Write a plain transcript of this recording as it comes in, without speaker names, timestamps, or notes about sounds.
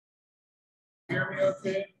hear me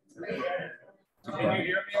okay? Can you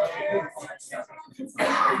hear me okay?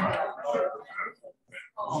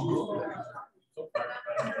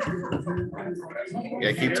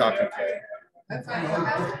 Yeah, keep talking.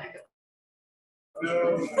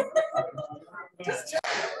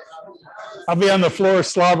 I'll be on the floor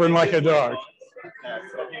slobbering like a dog.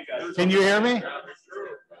 Can you hear me?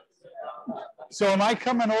 So am I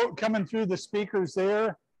coming through the speakers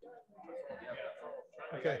there?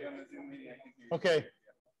 Okay. Okay.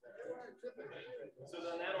 So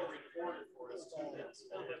then that'll record it for us too.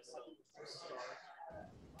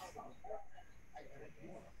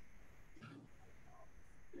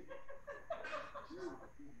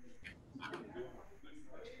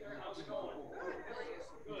 How's it going?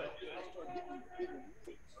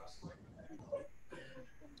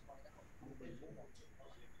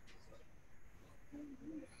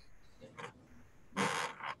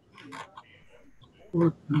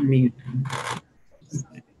 Good. Mute.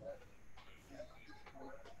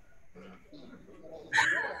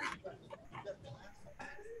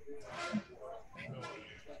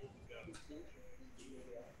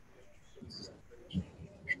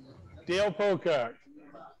 Dale Pocock,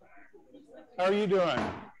 how are you doing?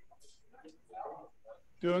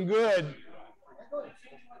 Doing good.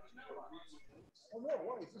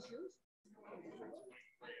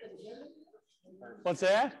 What's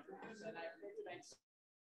that?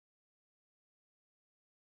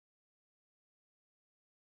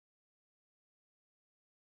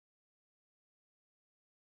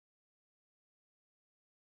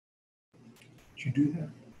 Did you do that?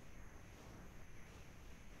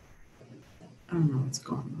 I don't know what's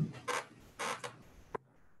going on.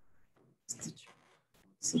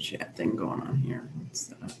 What's the chat thing going on here? What's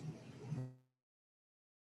that?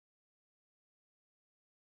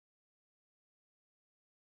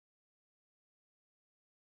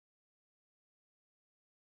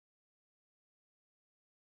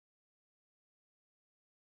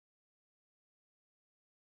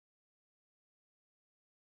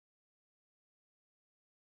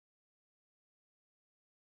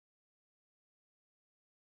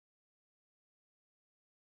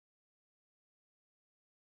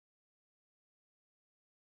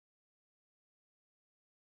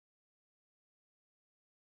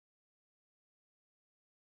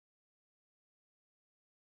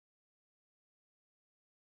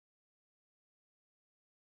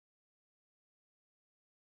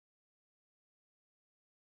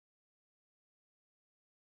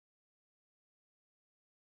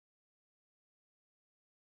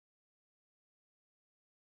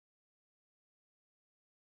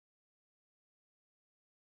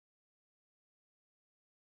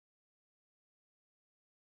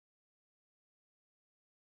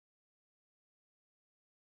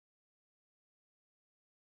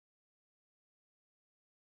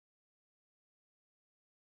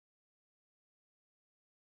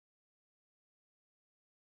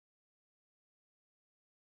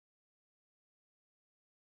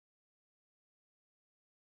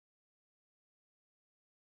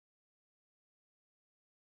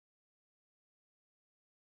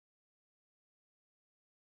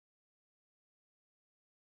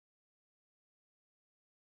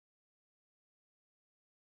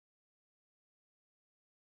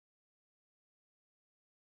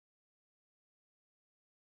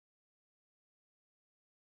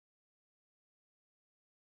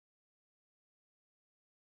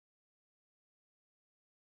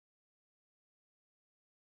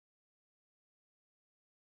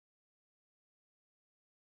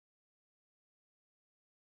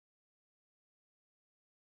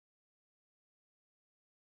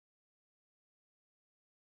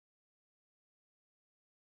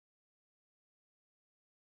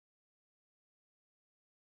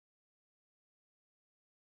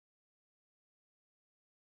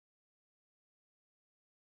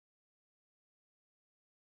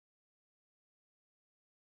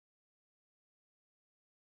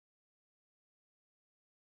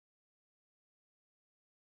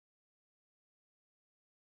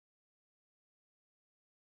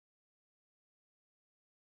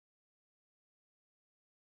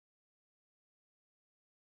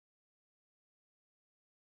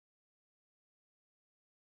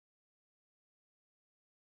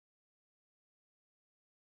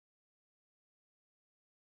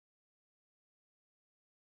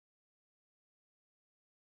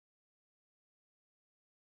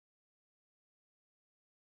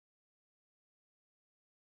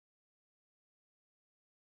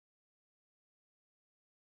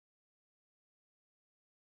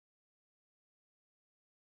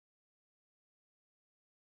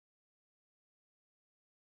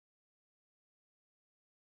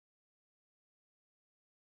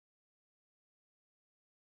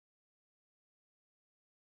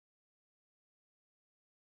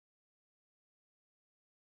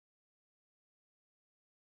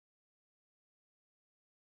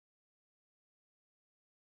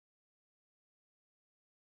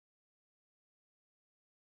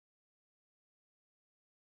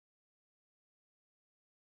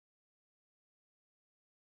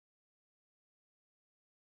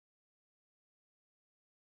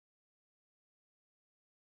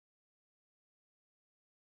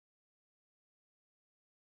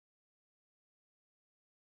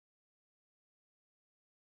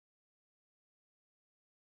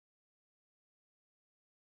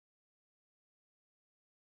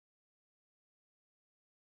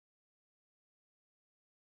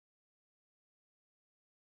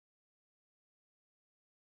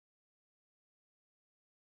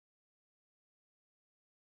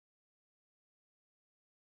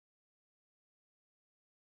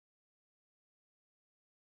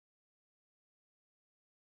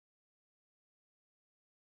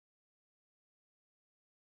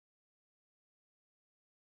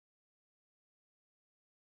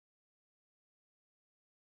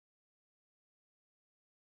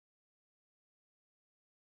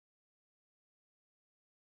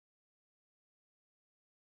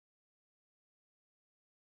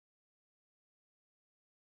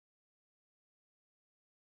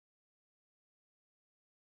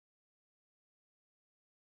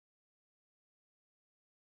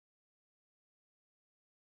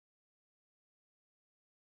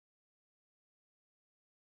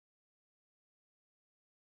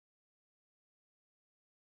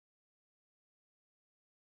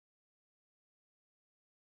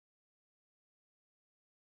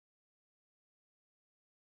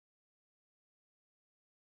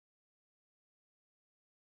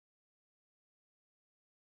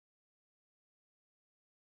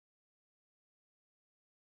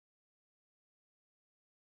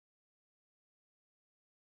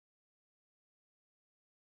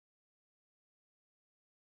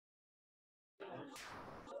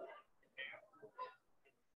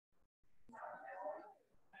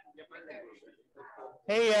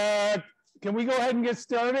 Hey, can we go ahead and get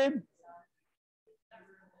started?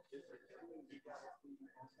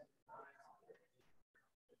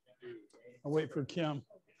 I'll wait for Kim.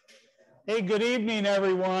 Hey, good evening,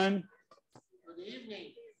 everyone. Good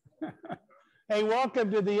evening. Hey, welcome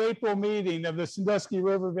to the April meeting of the Sandusky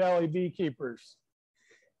River Valley Beekeepers.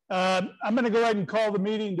 I'm going to go ahead and call the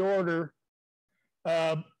meeting to order.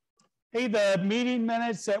 Hey, the meeting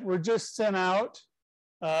minutes that were just sent out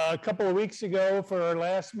a couple of weeks ago for our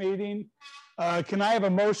last meeting. Can I have a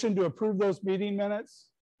motion to approve those meeting minutes?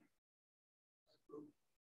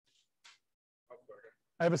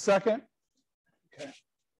 I have a second? Okay.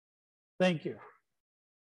 Thank you.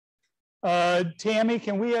 Tammy,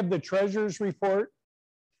 can we have the treasurer's report?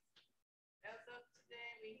 As of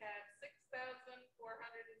today, we had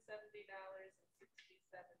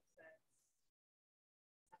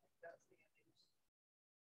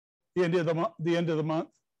 $6,470.67. The end of the month. The end of the month.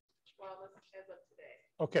 Well, this is as of today.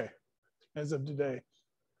 Okay, as of today.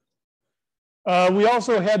 We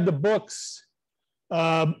also had the books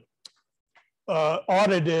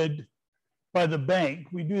audited by the bank.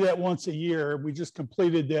 We do that once a year. We just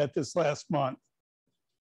completed that this last month.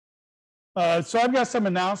 So I've got some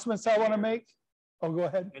announcements I want to make. Oh, go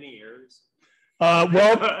ahead. Any errors?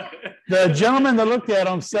 Well, the gentleman that looked at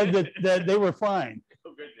them said that they were fine.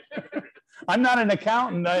 Oh, goodness. I'm not an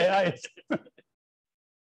accountant.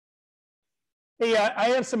 Hey, I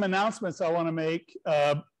have some announcements I want to make.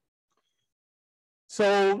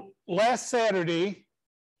 So last Saturday,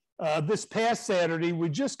 this past Saturday, we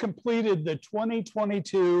just completed the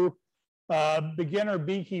 2022 beginner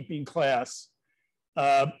beekeeping class.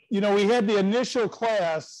 You know, we had the initial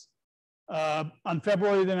class on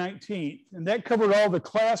February the 19th, and that covered all the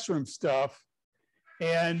classroom stuff.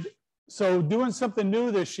 And so doing something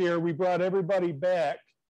new this year, we brought everybody back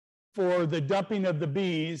for the dumping of the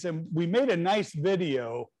bees, and we made a nice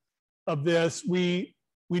video of this. We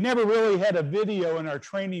never really had a video in our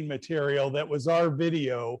training material that was our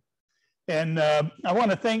video. And I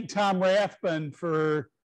want to thank Tom Rathbun for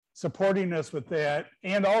supporting us with that.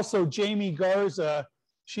 And also Jamie Garza,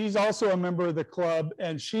 she's also a member of the club,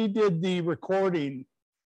 and she did the recording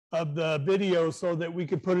of the video so that we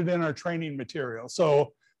could put it in our training material.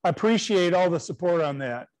 So I appreciate all the support on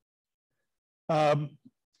that.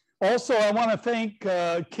 Also, I want to thank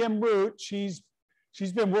Kim Root. She's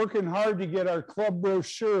been working hard to get our club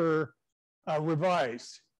brochure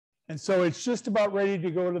revised. And so it's just about ready to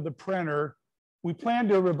go to the printer. We plan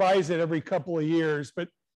to revise it every couple of years, but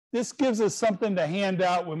this gives us something to hand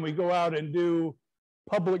out when we go out and do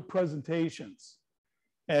public presentations.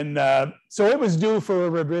 And so it was due for a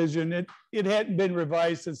revision. It hadn't been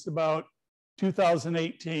revised since about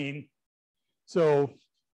 2018. So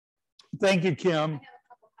thank you, Kim. I have a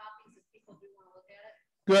couple copies if people do want to look at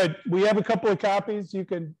it. Good. We have a couple of copies. You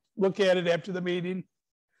can look at it after the meeting.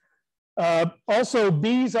 Also,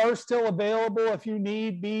 bees are still available if you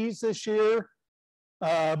need bees this year.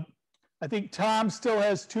 I think Tom still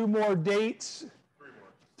has 2 more dates.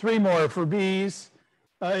 3 more for bees.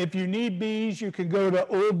 If you need bees, you can go to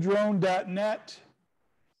olddrone.net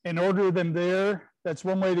and order them there. That's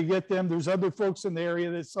one way to get them. There's other folks in the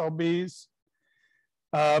area that sell bees.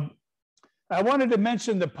 I wanted to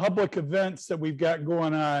mention the public events that we've got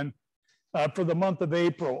going on for the month of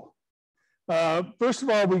April. First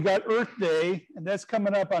of all, we got Earth Day, and that's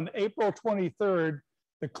coming up on April 23rd.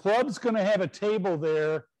 The club's going to have a table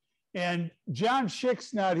there, and John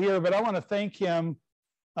Schick's not here, but I want to thank him.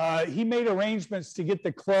 He made arrangements to get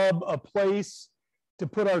the club a place to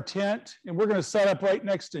put our tent, and we're going to set up right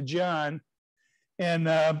next to John. And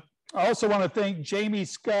I also want to thank Jamie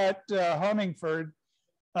Scott Hummingford.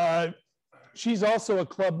 She's also a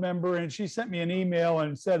club member, and she sent me an email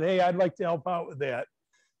and said, hey, I'd like to help out with that.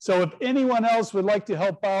 So if anyone else would like to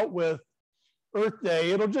help out with Earth Day,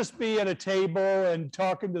 it'll just be at a table and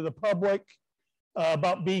talking to the public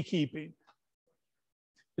about beekeeping.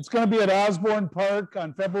 It's going to be at Osborne Park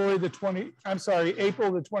on April the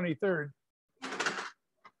 23rd.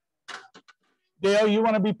 Dale, you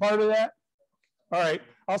want to be part of that? All right,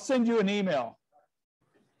 I'll send you an email.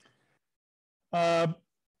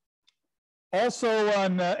 Also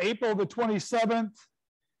on April the 27th,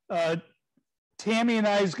 Tammy and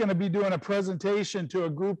I is going to be doing a presentation to a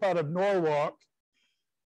group out of Norwalk.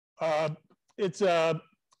 It's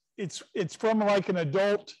from like an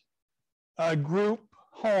adult group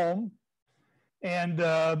home,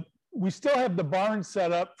 and we still have the barn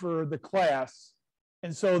set up for the class,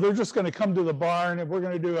 and so they're just going to come to the barn, and we're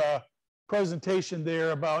going to do a presentation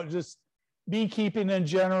there about just beekeeping in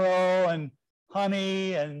general and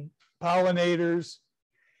honey and pollinators.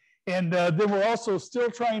 And then we're also still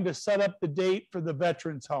trying to set up the date for the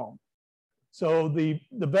veterans home. So the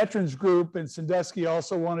veterans group in Sandusky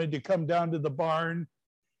also wanted to come down to the barn,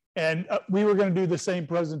 and we were going to do the same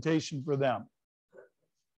presentation for them.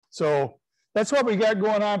 So that's what we got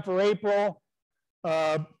going on for April.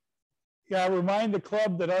 Yeah, I remind the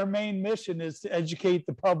club that our main mission is to educate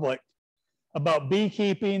the public about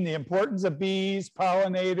beekeeping, the importance of bees,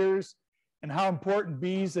 pollinators, and how important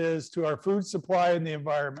bees is to our food supply and the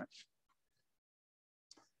environment.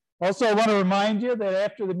 Also, I want to remind you that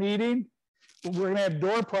after the meeting, we're going to have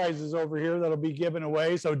door prizes over here that'll be given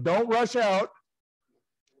away, so don't rush out.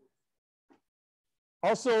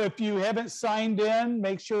 Also, if you haven't signed in,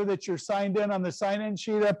 make sure that you're signed in on the sign-in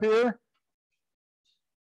sheet up here.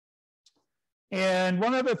 And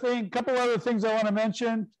one other thing, a couple other things I want to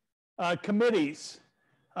mention, committees.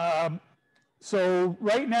 So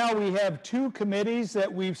right now we have 2 committees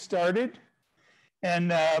that we've started.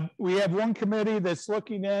 And we have one committee that's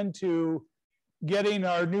looking into getting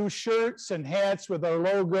our new shirts and hats with our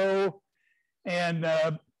logo. And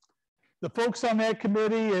the folks on that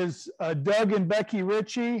committee is Doug and Becky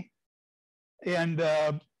Ritchie and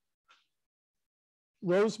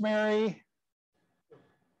Rosemary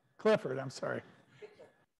Clifford, I'm sorry.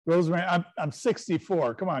 Rosemary, I'm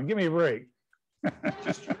 64. Come on, give me a break.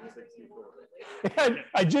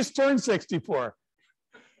 I just turned 64.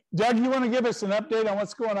 Doug, you want to give us an update on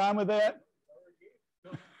what's going on with that?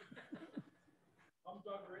 I'm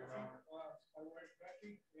Doug Ritchie, my wife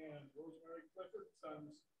Becky, and Rosemary Clifford's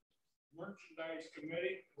on merchandise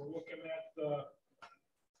committee. We're looking at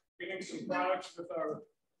getting some products with our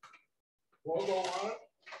logo on it.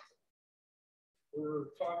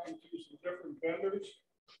 We're talking to some different vendors,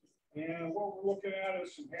 and what we're looking at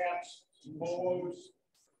is some hats, some polos,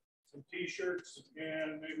 some t-shirts,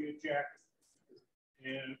 and maybe a jacket.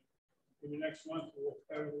 And in the next month, we'll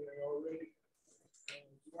have everything all ready. And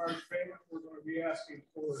as far as payment, we're going to be asking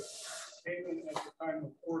for payment at the time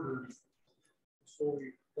of order, so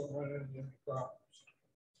we don't run into any problems.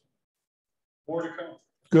 More to come.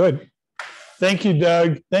 Good. Thank you,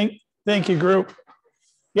 Doug. Thank you, group.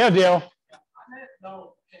 Yeah, Dale.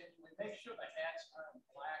 No, can we make sure the hats are in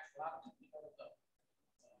black? A lot of people the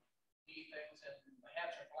bee things and the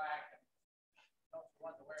hats are black. And you don't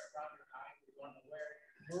want to wear it around your eye. You want to wear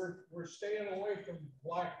it. We're staying away from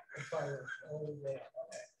black attire. Okay,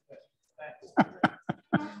 thanks.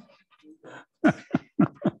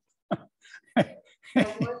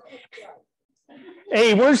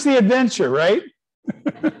 Hey, where's the adventure, right?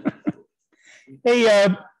 Hey,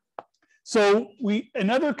 so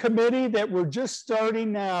another committee that we're just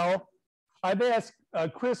starting now, I've asked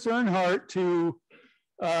Chris Earnhardt to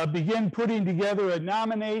begin putting together a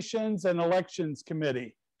nominations and elections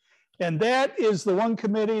committee. And that is the one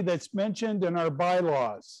committee that's mentioned in our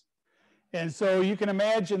bylaws. And so you can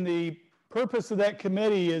imagine the purpose of that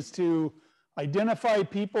committee is to identify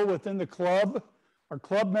people within the club, our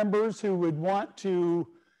club members who would want to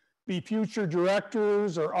be future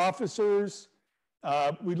directors or officers.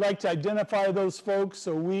 We'd like to identify those folks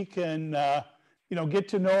so we can, get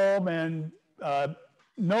to know them and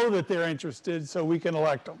know that they're interested so we can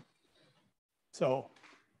elect them. So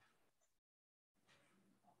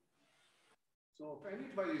if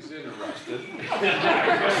anybody's interested,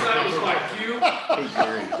 that was my cue.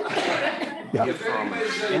 Yeah. If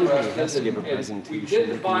anybody's Anybody has to give a interested, presentation. we did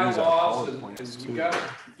the They can use our bylaws PowerPoints and too. we got to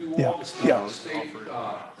do all the stuff Yeah. the state.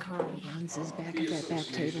 Carl runs his back at that back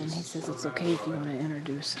table and he says it's okay if you want to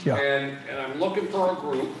introduce. Yeah. And I'm looking for a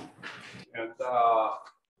group. And I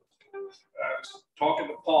was talking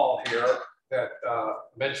to Paul here that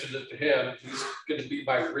mentioned it to him. He's going to be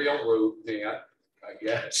my railroad man, I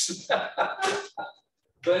guess.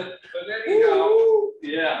 But anyhow,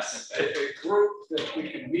 yes, a group that we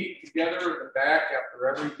can meet together in the back after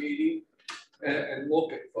every meeting and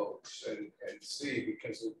look at folks and see,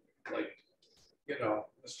 because like,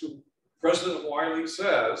 Mr. President Wiley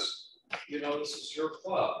says, this is your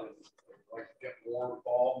club and I'd like to get more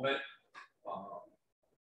involvement.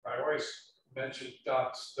 I always mentioned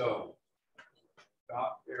Doc Stone.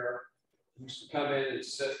 Doc there used to come in and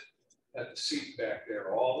sit at the seat back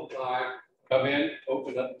there all the time. Come in,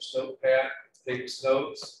 open up the notepad, take his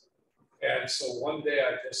notes. And so one day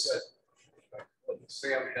I just said,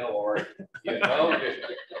 Sam Hill,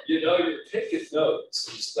 you're taking notes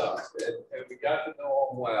and stuff. And we got to know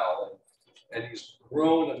him well. And he's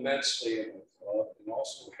grown immensely in the club and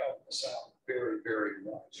also helped us out very, very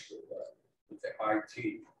much with the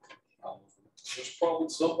IT. There's probably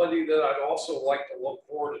somebody that I'd also like to look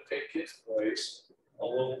for to take his place a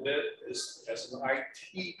little bit as an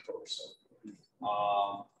IT person.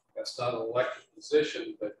 That's not an elected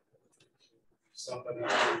position, but somebody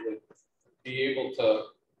who would be able to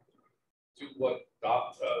do what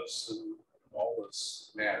Doc does and all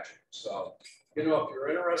this magic. So, you know, if you're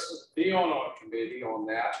interested, be on a committee on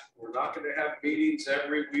that. We're not going to have meetings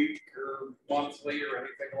every week or monthly or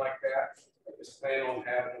anything like that. I just plan on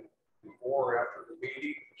having before or after the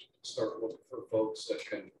meeting, start looking for folks that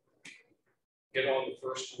can get on the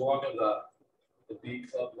first one of the Bee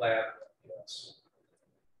Club ladder. Yes.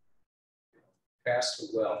 Pass the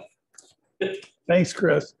wealth. Thanks,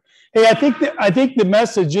 Chris. Hey, I think the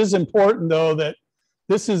message is important though, that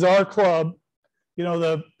this is our club. You know,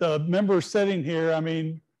 the members sitting here, I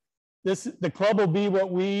mean, the club will be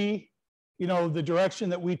what we, you know, the direction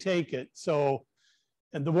that we take it. So,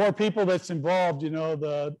 and the more people that's involved, you know,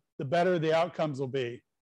 the better the outcomes will be.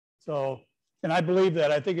 So, and I believe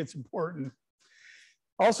that. I think it's important.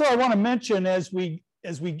 Also, I want to mention as we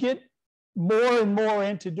get more and more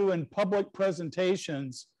into doing public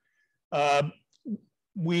presentations,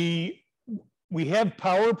 we have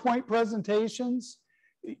PowerPoint presentations.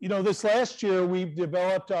 You know, this last year we've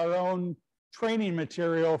developed our own training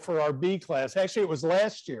material for our B class. Actually, it was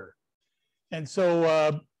last year. And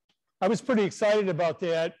so I was pretty excited about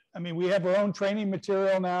that. I mean, we have our own training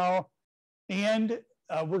material now, and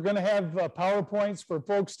we're going to have PowerPoints for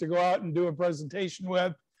folks to go out and do a presentation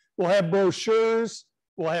with. We'll have brochures.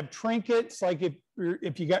 We'll have trinkets, like if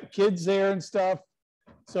you got kids there and stuff.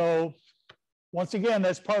 So once again,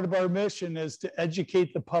 that's part of our mission, is to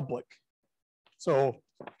educate the public. So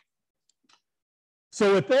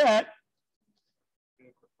with that. A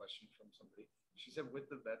quick question from somebody. She said with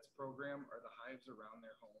the vets program, are the hives around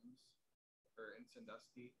their homes or in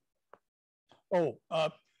Sandusky?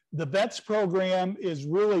 The vets program is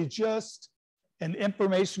really just an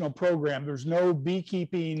informational program. There's no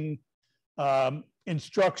beekeeping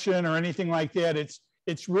instruction or anything like that.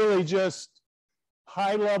 It's really just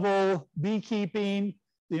high level beekeeping,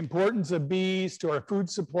 the importance of bees to our food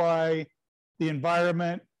supply, the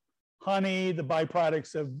environment, honey, the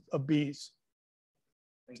byproducts of bees.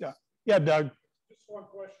 Yeah, Doug. Just one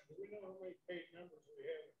question. Do we know how many paid members we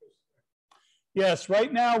have at this time? Yes,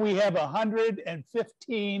 right now we have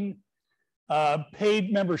 115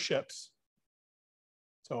 paid memberships.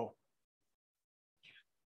 So,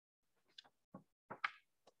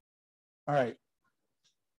 all right.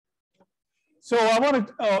 So I want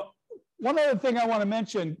to, one other thing I want to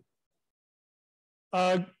mention,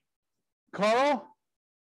 Carl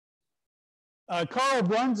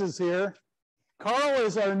Bruns is here. Carl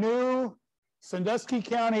is our new Sandusky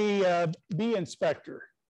County bee inspector.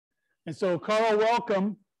 And so Carl,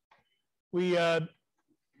 welcome. We had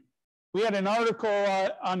an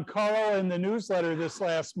article on Carl in the newsletter this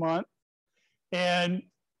last month. And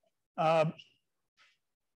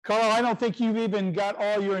Carl, I don't think you've even got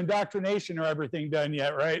all your indoctrination or everything done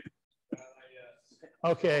yet, right? Yes.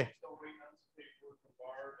 Okay. Still waiting on some paperwork from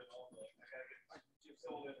Barb and all the, I gotta get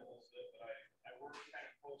filled in a little bit, but I work kind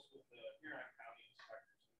of close with the Huron County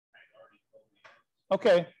inspectors who kind of already told me.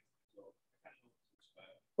 Okay. So I kind of know what to expect.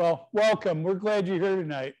 Well, welcome. We're glad you're here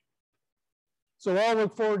tonight. So I'll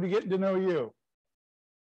look forward to getting to know you.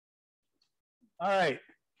 All right.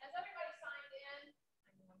 Has everybody signed in?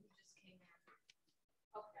 I know you just came in.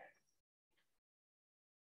 Okay.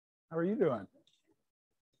 How are you doing?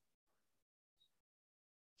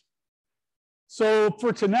 So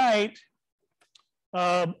for tonight,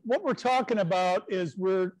 what we're talking about is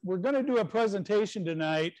we're going to do a presentation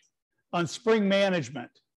tonight on spring management.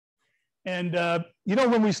 And you know,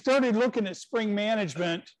 when we started looking at spring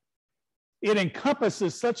management, it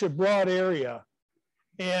encompasses such a broad area.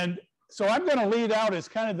 And so I'm going to lead out as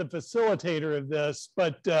kind of the facilitator of this,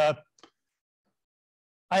 but I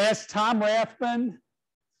asked Tom Rathman,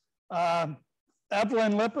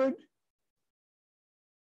 Evelyn Lippard,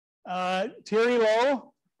 Terry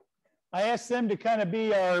Lowe. I asked them to kind of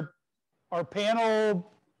be our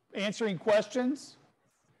panel answering questions.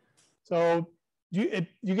 So you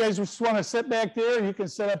guys just want to sit back there, you can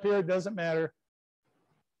sit up here, it doesn't matter.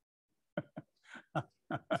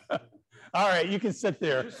 All right, you can sit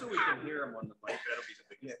there. Just so we can hear them on the mic, that'll be the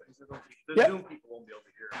biggest thing. The Yep. Zoom people won't be able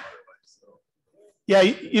to hear them otherwise. So. Yeah,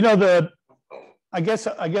 you know, I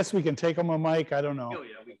guess we can take them on mic. I don't know. Oh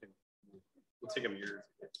yeah, we'll take them yours.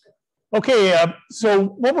 Okay, so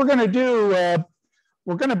what we're going to do,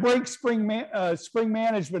 we're going to break spring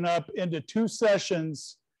management up into 2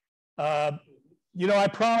 sessions. You know, I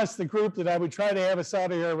promised the group that I would try to have us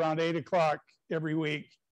out of here around 8 o'clock every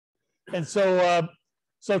week. And so,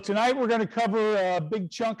 so tonight we're going to cover a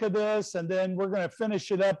big chunk of this, and then we're going to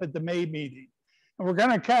finish it up at the May meeting. And we're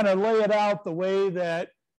going to kind of lay it out the way that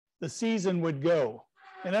the season would go.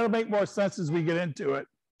 And that'll make more sense as we get into it.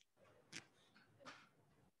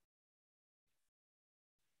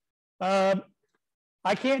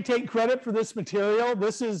 I can't take credit for this material.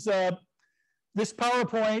 This is this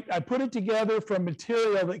PowerPoint. I put it together from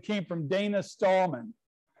material that came from Dana Stallman.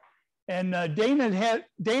 And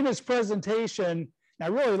Dana's presentation, I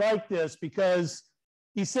really like this because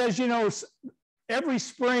he says, you know, every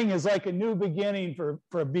spring is like a new beginning for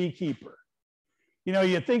a beekeeper. You know,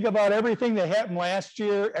 you think about everything that happened last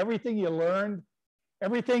year, everything you learned,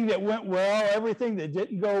 everything that went well, everything that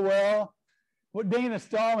didn't go well. What Dana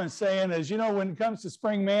Stallman's saying is, you know, when it comes to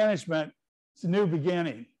spring management, it's a new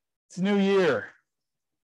beginning. It's a new year.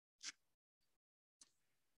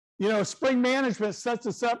 You know, spring management sets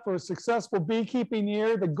us up for a successful beekeeping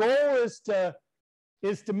year. The goal is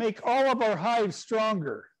to make all of our hives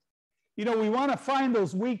stronger. You know, we want to find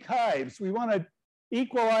those weak hives. We want to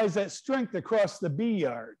equalize that strength across the bee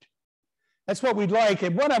yard. That's what we'd like.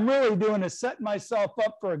 And what I'm really doing is setting myself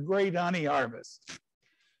up for a great honey harvest.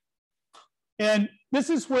 And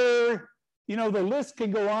this is where, you know, the list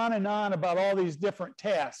can go on and on about all these different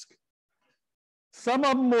tasks. Some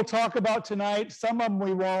of them we'll talk about tonight, some of them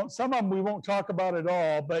we won't, some of them we won't talk about at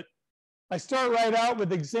all, but I start right out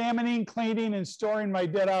with examining, cleaning, and storing my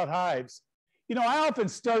dead out hives. You know, I often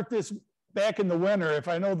start this back in the winter if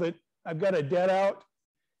I know that I've got a dead out,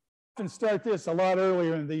 I often start this a lot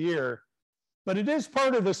earlier in the year, but it is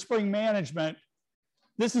part of the spring management.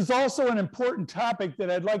 This is also an important topic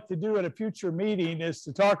that I'd like to do at a future meeting is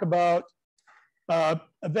to talk about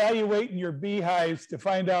evaluating your beehives to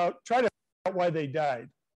find out, try to out why they died.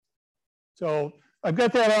 So I've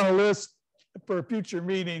got that on a list for a future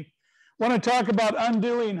meeting. Want to talk about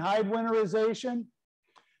undoing hive winterization,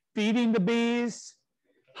 feeding the bees,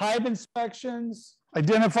 hive inspections,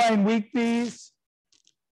 identifying weak bees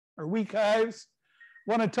or weak hives.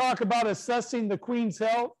 Want to talk about assessing the queen's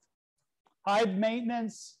health, hive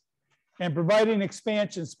maintenance, and providing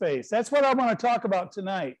expansion space. That's what I want to talk about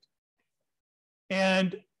tonight.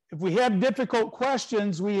 And if we have difficult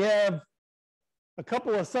questions, we have a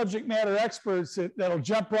couple of subject matter experts that'll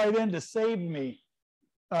jump right in to save me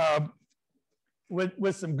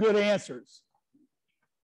with some good answers.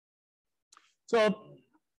 So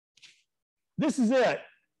this is it.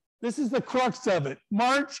 This is the crux of it.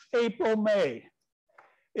 March, April, May.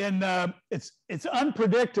 And it's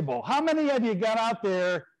unpredictable. How many of you got out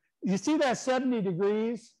there? You see that 70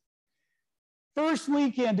 degrees? First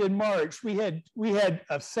weekend in March, we had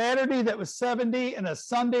a Saturday that was 70 and a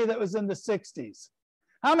Sunday that was in the 60s.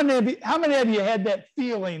 How many of you had that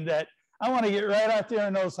feeling that I want to get right out there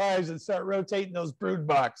in those hives and start rotating those brood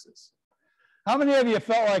boxes? How many of you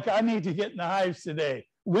felt like I need to get in the hives today?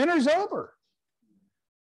 Winter's over.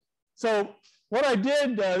 So what I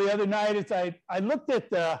did the other night is I looked at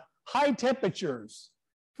the high temperatures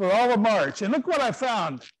for all of March, and look what I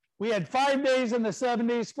found. We had 5 days in the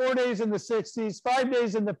 70s, 4 days in the 60s, 5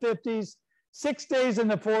 days in the 50s, 6 days in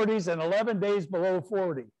the 40s, and 11 days below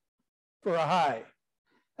 40 for a high.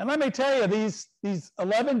 And let me tell you, these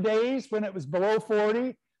 11 days when it was below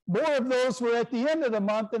 40, more of those were at the end of the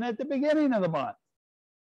month than at the beginning of the month.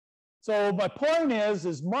 So my point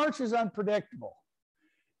is March is unpredictable.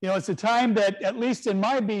 You know, it's a time that, at least in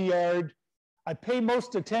my bee yard, I pay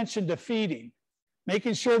most attention to feeding,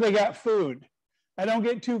 making sure they got food. I don't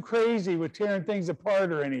get too crazy with tearing things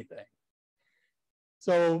apart or anything.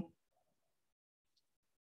 So,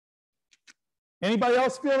 anybody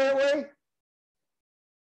else feel that way?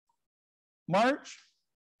 March?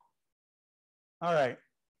 All right.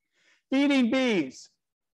 Feeding bees.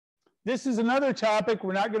 This is another topic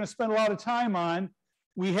we're not going to spend a lot of time on.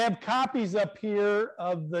 We have copies up here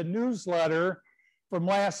of the newsletter from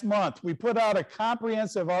last month. We put out a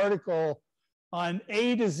comprehensive article on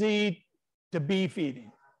A to Z to bee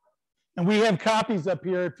feeding. And we have copies up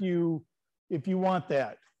here if you want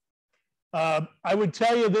that. I would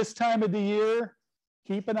tell you this time of the year,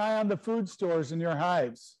 keep an eye on the food stores in your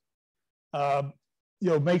hives. You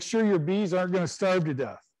know, make sure your bees aren't going to starve to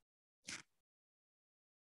death.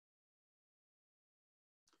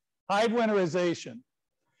 Hive winterization.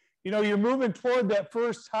 You know, you're moving toward that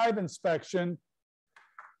first hive inspection.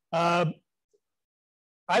 I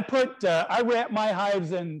wrap my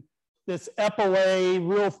hives in this epaulet,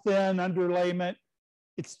 real thin underlayment.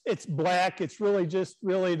 It's black. It's really just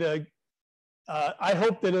to, I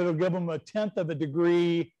hope that it'll give them 1/10 of a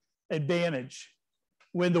degree advantage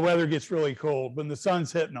when the weather gets really cold, when the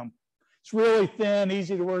sun's hitting them. It's really thin,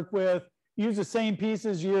 easy to work with. Use the same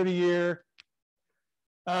pieces year to year.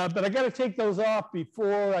 But I got to take those off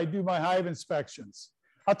before I do my hive inspections.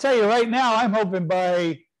 I'll tell you right now, I'm hoping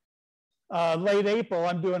by late April,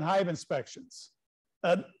 I'm doing hive inspections.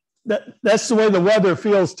 That's the way the weather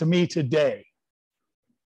feels to me today.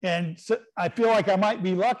 And so I feel like I might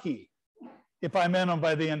be lucky. if I'm in them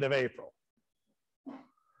by the end of April.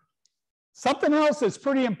 Something else that's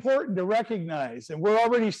pretty important to recognize, and we're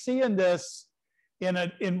already seeing this in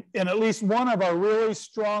at least one of our really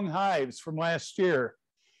strong hives from last year.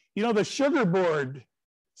 You know, the sugar board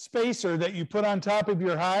spacer that you put on top of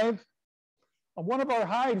your hive? On one of our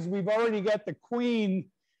hives, we've already got the queen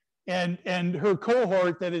and her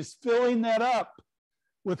cohort that is filling that up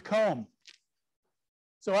with comb.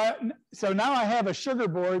 So now I have a sugar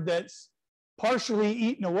board that's partially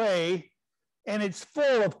eaten away, and it's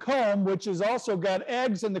full of comb, which has also got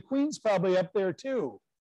eggs, and the queen's probably up there too.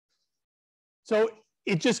 So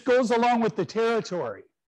it just goes along with the territory.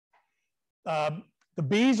 The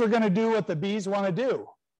bees are going to do what the bees want to do.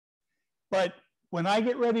 But when I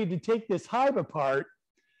get ready to take this hive apart,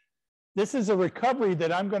 this is a recovery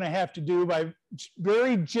that I'm going to have to do by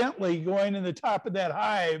very gently going in the top of that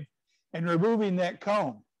hive and removing that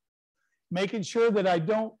comb, making sure that I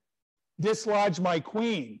don't dislodge my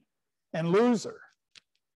queen and lose her.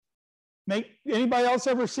 Anybody else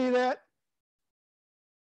ever see that?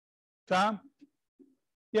 Tom?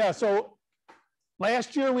 Yeah, so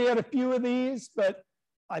last year we had a few of these, but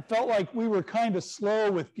I felt like we were kind of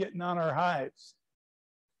slow with getting on our hives.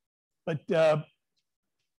 But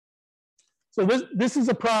so this is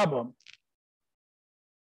a problem.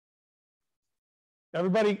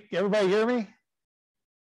 Everybody hear me?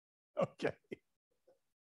 Okay.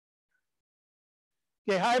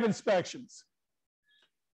 Okay, hive inspections.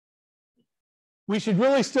 We should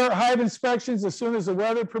really start hive inspections as soon as the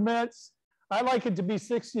weather permits. I like it to be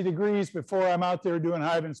 60 degrees before I'm out there doing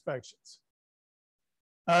hive inspections.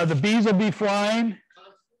 The bees will be flying.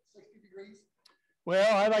 60 degrees?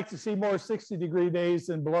 Well, I like to see more 60-degree days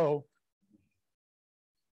than below.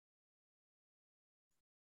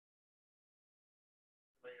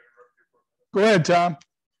 Go ahead, Tom.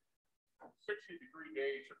 60-degree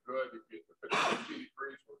days are good if it's 60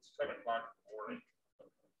 degrees when it's 10 o'clock in the morning.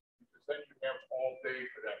 Because then you have all day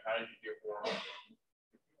for that hive to get warm. If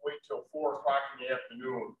you wait till 4 o'clock in the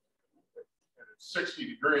afternoon and it's 60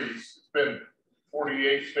 degrees, it's been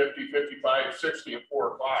 48, 50, 55, 60 at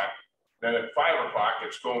 4 o'clock. Then at 5 o'clock,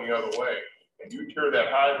 it's going the other way. And you tear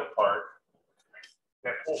that hive apart,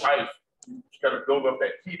 that whole hive, you just got to build up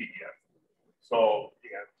that heat again. So,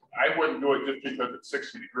 yeah, I wouldn't do it just because it's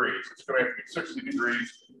 60 degrees. It's going to have to be 60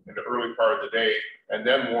 degrees in the early part of the day and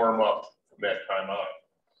then warm up from that time on.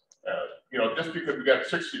 You know, just because we got a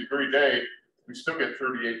 60-degree day, we still get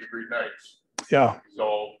 38-degree nights. Yeah.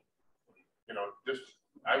 So, you know, just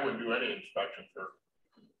I wouldn't do any inspection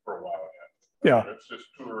for a while yet. Yeah. It's just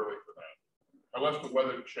too early for that. Unless the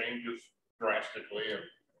weather changes drastically and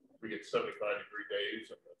we get 75-degree days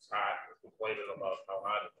and it's hot, we're complaining about how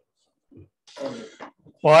hot it is.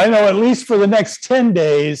 Well, I know at least for the next 10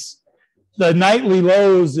 days, the nightly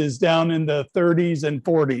lows is down in the 30s and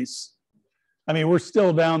 40s. I mean, we're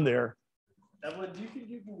still down there. Evelyn, do you think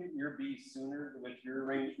you can get your bees sooner with your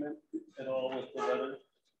arrangement at all with the weather?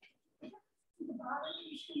 The bottom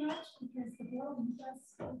too much because the building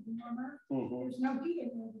just warmer. There's no heat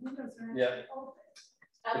in there. The windows are actually open.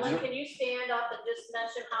 Evelyn, can you stand up and just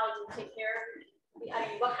mention how you take care of, I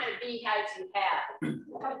mean, what kind of beehives you have?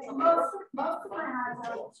 Most of my hives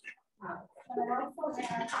are, but I also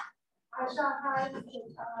have shot hives that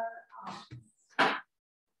are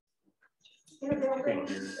in a building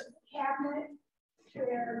cabinet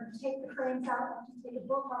where you take the frames out and take a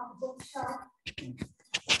book off the bookshelf.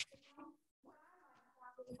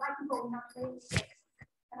 I can go not and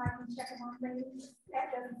I can check them on ratings. That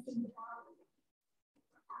doesn't seem to bother me.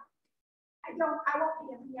 I won't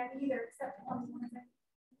be in yet either, except for one thing.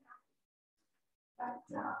 But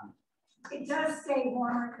it does stay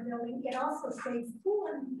warmer in the building. It also stays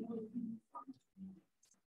cooler in the building.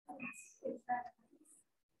 It's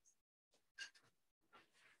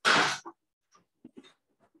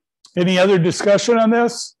Any other discussion on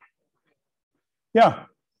this? Yeah.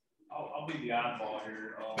 I'll be the oddball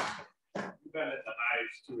here. We've been at the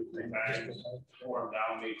hives 2 or 3 times, formed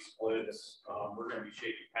down, made splits. We're going to be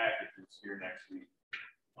shaking packages here next week.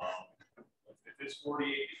 If it's 48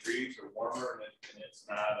 degrees or warmer and it's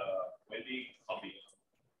not windy, I'll be in.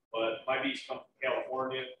 But my bees come from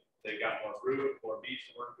California. They got more brood, more bees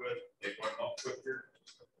to work with. They warm up quicker.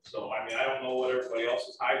 So, I mean, I don't know what everybody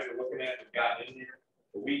else's hives are looking at and gotten in here,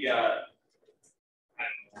 but we got, I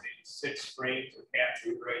don't know, maybe 6 strains of cat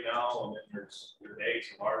food right now, and then there's eggs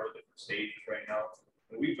and larvae at different stages right now.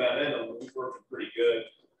 And we've been in them, we've worked pretty good,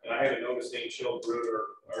 and I haven't noticed any chill brood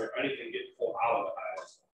or anything getting pulled out of the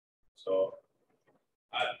hives. So,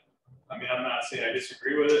 I mean, I'm not saying I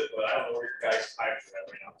disagree with it, but I don't know where your guys' hives are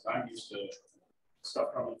at right now, because I'm used to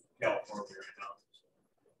stuff coming from California right now.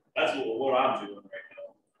 That's what I'm doing right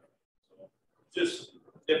now. So just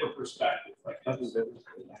different perspective.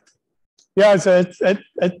 Yeah,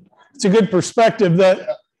 it's a good perspective.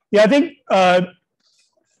 That I think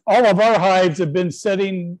all of our hives have been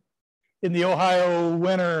sitting in the Ohio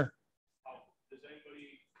winter. Has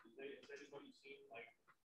anybody seen like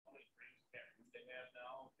how many frames cat food they have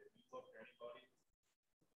now? Have you looked at anybody?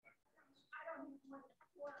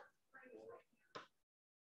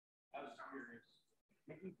 I was curious.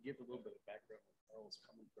 Maybe give a little bit of background on Carl's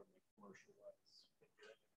coming from the commercial lights.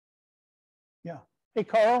 Yeah. Hey,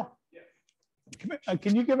 Carl. Yeah.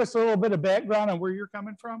 Can you give us a little bit of background on where you're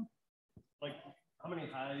coming from? Like how many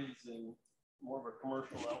hives and more of a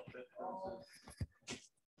commercial outfit versus.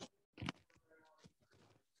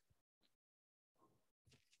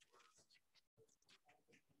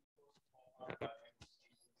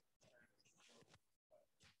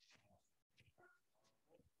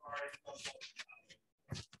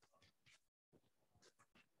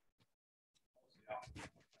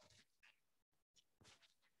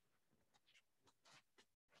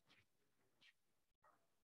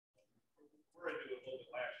 We're going to do a little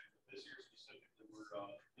bit last year, but this year specifically, we're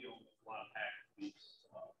dealing with a lot of package beats.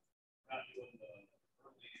 Not doing the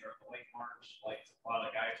early or the late March, like a lot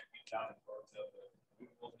of the guys we down in Florida, but we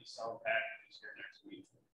will be selling packages here next week.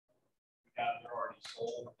 They're already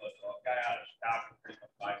sold, but a guy out of Chicago pretty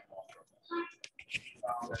much buys them all from us.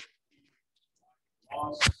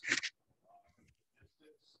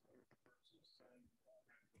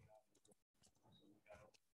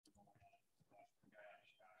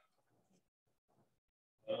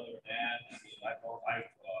 Other than that, I mean, I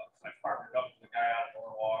partnered up with the guy out of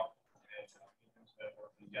Norwalk, and we've been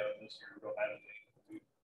working together this year to go ahead and we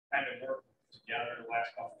kind of worked together the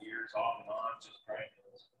last couple of years off and on, just trying to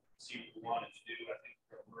see what we wanted to do. I think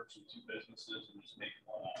we're going to merge some two businesses and just make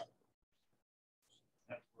one out.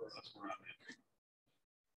 That's where I'm at.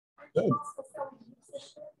 Good.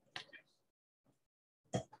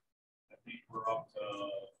 I think we're up to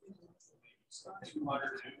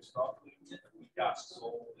 200 units roughly. We got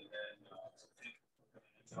sold, and then at the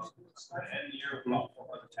end of the year, about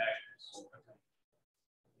 400 packages sold.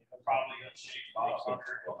 Probably going to shake about 100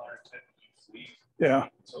 to 150 each week. Yeah,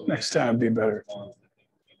 so next time be better.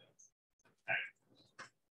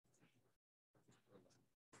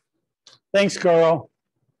 Thanks, Carl.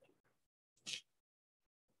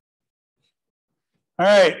 All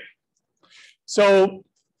right. So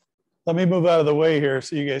let me move out of the way here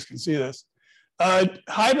so you guys can see this.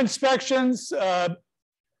 Hive inspections.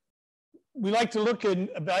 We like to look and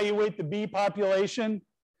evaluate the bee population.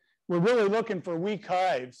 We're really looking for weak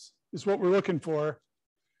hives, is what we're looking for.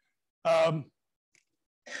 And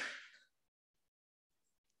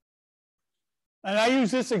I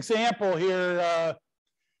use this example here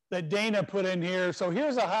that Dana put in here. So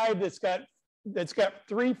here's a hive that's got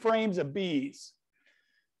 3 frames of bees.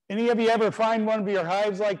 Any of you ever find one of your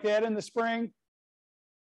hives like that in the spring?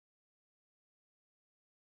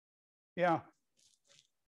 Yeah.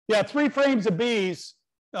 Yeah, 3 frames of bees.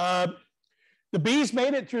 The bees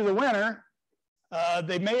made it through the winter.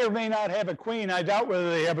 They may or may not have a queen. I doubt whether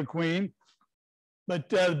they have a queen. But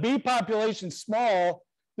the bee population's small.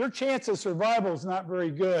 Their chance of survival is not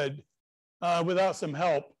very good without some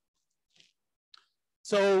help.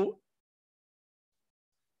 So,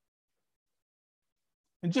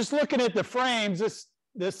 and just looking at the frames,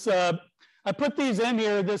 I put these in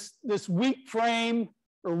here, this weak frame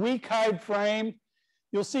or weak hive frame.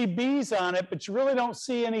 You'll see bees on it, but you really don't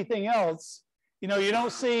see anything else. You know, you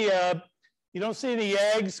don't see any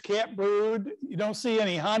eggs, can't brood. You don't see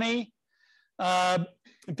any honey.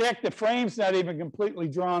 In fact, the frame's not even completely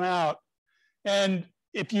drawn out. And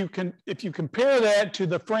if you compare that to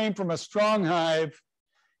the frame from a strong hive,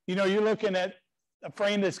 you know, you're looking at a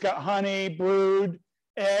frame that's got honey, brood,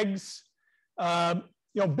 eggs. You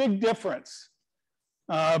know, big difference.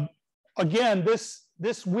 Again,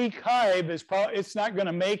 this weak hive is probably, it's not going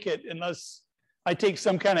to make it unless I take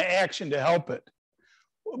some kind of action to help it.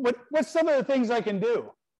 What's some of the things I can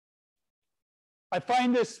do? I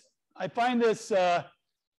find this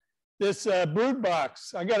brood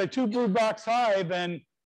box. I got a 2 brood box hive, and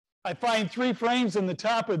I find 3 frames in the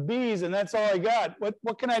top with bees, and that's all I got.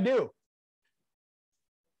 What can I do?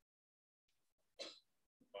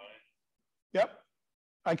 Yep,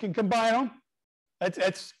 I can combine them.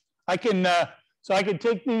 I can so I can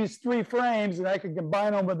take these 3 frames and I can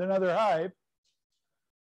combine them with another hive.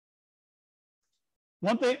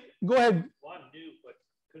 One thing, go ahead. Well, I'm new, but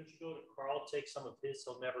couldn't you go to Carl, take some of his,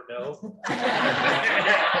 he'll never know.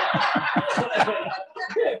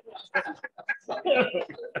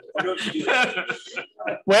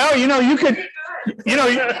 Well, you know, you could You know,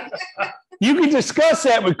 you can discuss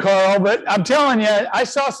that with Carl, but I'm telling you, I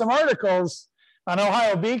saw some articles on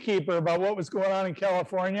Ohio Beekeeper about what was going on in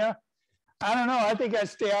California. I don't know. I think I'd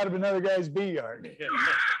stay out of another guy's bee yard.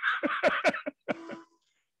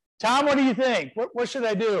 Tom, what do you think? What should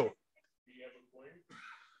I do?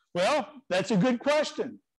 Well, that's a good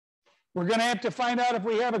question. We're going to have to find out if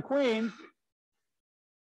we have a queen.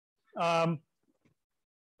 Let's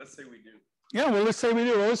say we do. Yeah, well, let's say we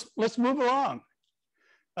do. Let's move along.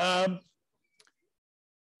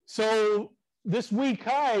 So this week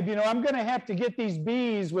hive, you know, I'm going to have to get these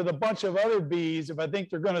bees with a bunch of other bees if I think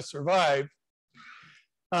they're going to survive.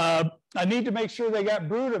 I need to make sure they got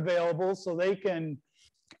brood available so they can,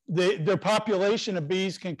 their population of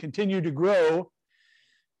bees can continue to grow.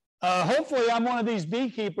 Hopefully I'm one of these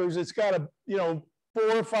beekeepers that's got a, you know,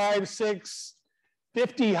 4, 5, 6,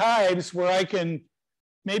 50 hives where I can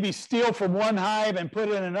maybe steal from one hive and put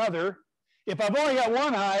in another. If I've only got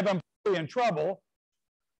one hive, I'm probably in trouble,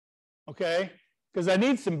 okay? Because I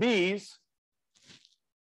need some bees.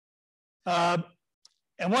 And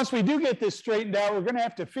once we do get this straightened out, we're gonna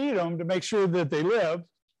have to feed them to make sure that they live.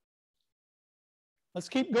 Let's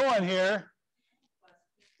keep going here.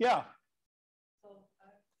 Yeah.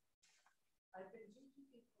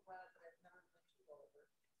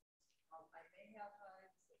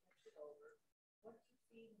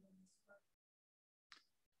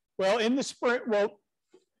 Well, in the spring, well,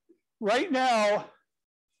 right now,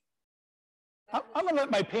 I'm going to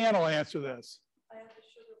let my panel answer this.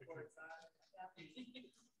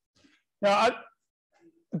 Now,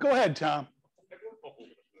 go ahead, Tom.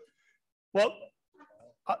 Well,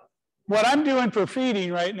 what I'm doing for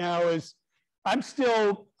feeding right now is I've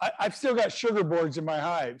still got sugar boards in my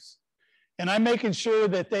hives, and I'm making sure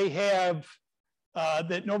that they have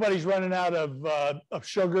that nobody's running out of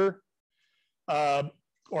sugar.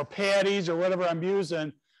 Or patties or whatever I'm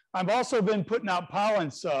using. I've also been putting out pollen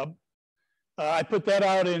sub. I put that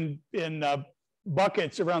out in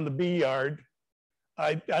buckets around the bee yard.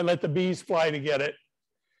 I let the bees fly to get it.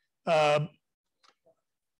 I've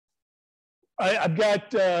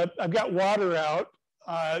got water out.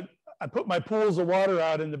 I put my pools of water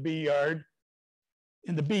out in the bee yard,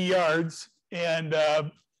 in the bee yards, and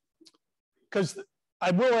because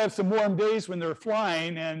I will have some warm days when they're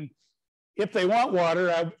flying, and if they want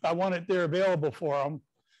water, I want it there available for them.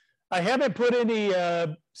 I haven't put any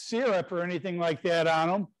syrup or anything like that on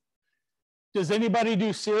them. Does anybody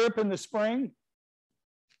do syrup in the spring?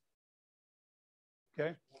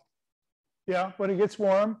 Okay. Yeah, when it gets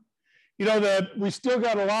warm. You know, we still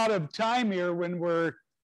got a lot of time here when we're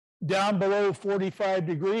down below 45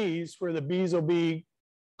 degrees where the bees will be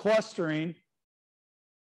clustering.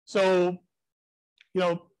 So, you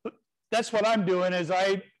know, that's what I'm doing is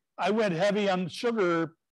I went heavy on the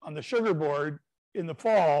sugar board in the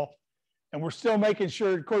fall, and we're still making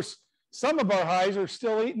sure, of course, some of our hives are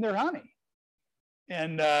still eating their honey.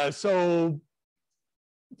 And so,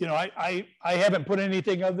 you know, I haven't put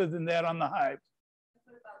anything other than that on the hive.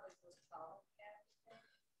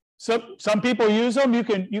 So some people use them. You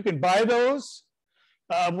can buy those.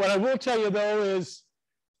 What I will tell you though is,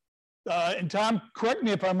 and Tom, correct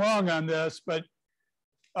me if I'm wrong on this, but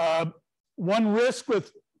one risk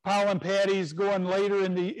with pollen patties going later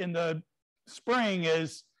in the spring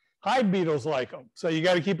is hive beetles like them. So you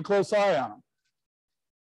got to keep a close eye on them.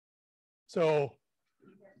 So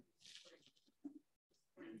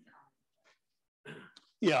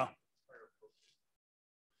yeah.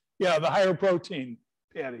 Yeah, the higher protein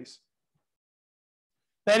patties.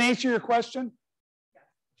 That answer your question?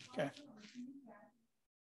 Okay.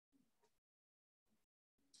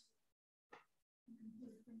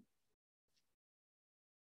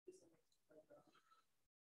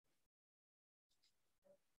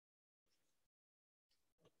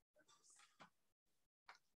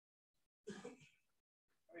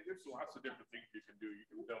 There's lots of different things you can do. You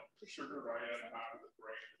can dump sugar right on top of the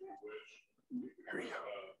brain if you wish. You can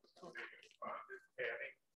fondant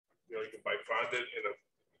canning. You know, you can buy fondant in a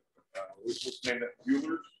what's named that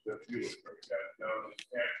Bueller's? The Bueller's right down in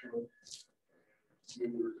Ashland.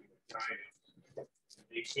 Bueller's in the China.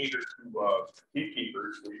 They cater to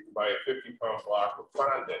beekeepers where you can buy a 50-pound block of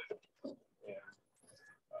fondant. And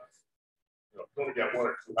you know, if you only got 1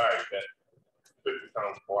 or 2 hives, that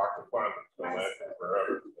 50-pound block of fondant will last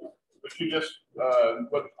forever. But you just,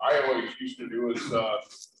 what I always used to do is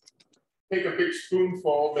take a big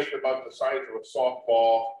spoonful, make it about the size of a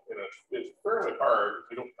softball, and it's fairly hard.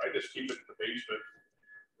 You don't, I just keep it in the basement,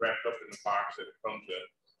 wrapped up in the box that it comes in.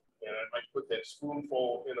 And I might put that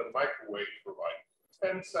spoonful in a microwave for like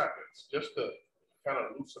 10 seconds, just to kind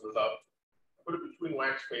of loosen it up. put it between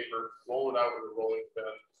wax paper, roll it out with a rolling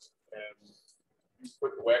pin, and you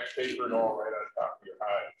put the wax paper and all right on top of your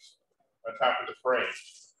hives, on top of the frame.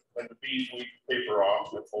 And the bees leave paper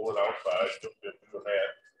off and pull it outside. Do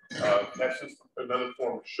that. That's just another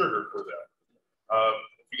form of sugar for them.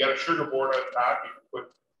 If you got a sugar board on top, you can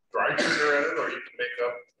put dry sugar in it, or you can make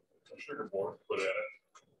up a sugar board and put in it.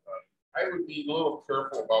 I would be a little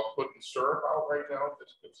careful about putting syrup out right now,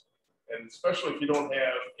 and especially if you don't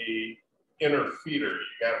have a inner feeder,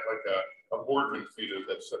 you got like a boardman feeder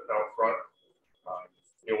that's sitting out front.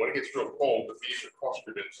 You know, when it gets real cold, the bees are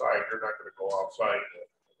clustered inside. They're not going to go outside.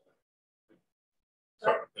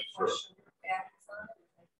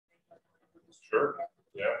 Sure.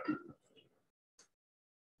 Yeah.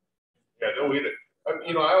 Yeah, they'll eat it.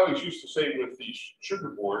 You know, I always used to say with these sugar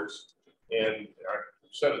boards, and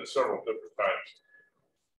I've said it several different times,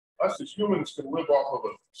 us as humans can live off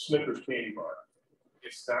of a Snickers candy bar.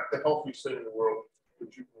 It's not the healthiest thing in the world,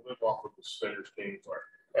 but you can live off of the Snickers candy bar.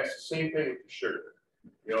 That's the same thing with the sugar.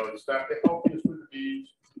 You know, it's not the healthiest for the bees.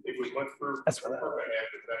 It was much for the nectar,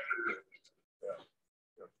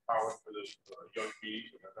 pollen for the young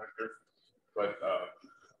bees and the nectar, but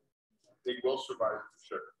they will survive the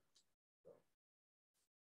sugar.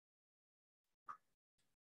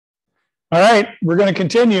 All right, we're going to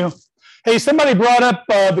continue. Hey, somebody brought up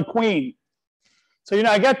the queen. So, you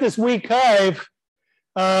know, I got this weak hive.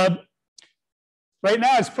 Right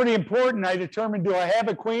now, it's pretty important. I determined, do I have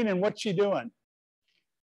a queen and what's she doing?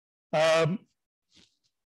 You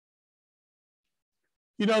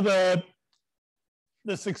know,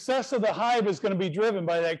 the success of the hive is going to be driven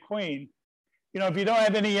by that queen. You know, if you don't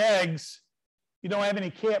have any eggs, you don't have any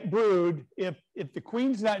capped brood. If the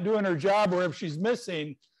queen's not doing her job, or if she's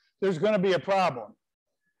missing, there's going to be a problem.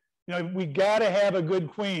 You know, we got to have a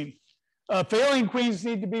good queen. Failing queens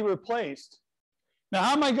need to be replaced. Now,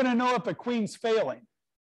 how am I going to know if a queen's failing?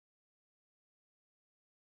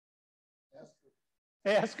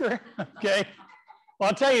 Ask her. Okay. Well,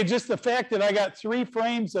 I'll tell you, just the fact that I got 3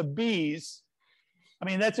 frames of bees, I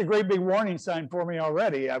mean, that's a great big warning sign for me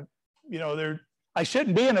already. You know, I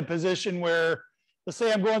shouldn't be in a position where, let's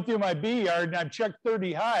say I'm going through my bee yard and I've checked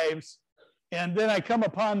 30 hives, and then I come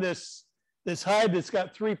upon this hive that's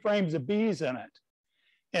got 3 frames of bees in it.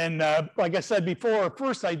 And like I said before, at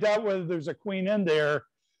first I doubt whether there's a queen in there,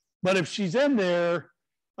 but if she's in there,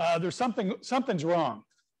 there's something's wrong.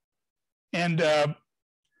 And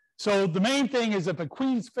so the main thing is, if a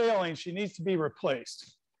queen's failing, she needs to be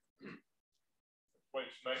replaced. Well,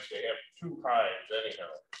 it's nice to have 2 hives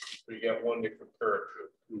anyhow, so you got one to compare it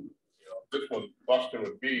to. You know, this one's busting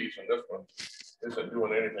with bees, and this one isn't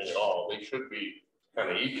doing anything at all. They should be kind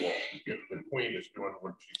of equal if the queen is doing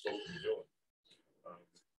what she's supposed to be doing.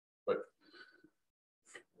 But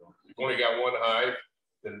you know, if you've only got 1 hive,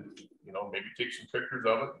 then you know, maybe take some pictures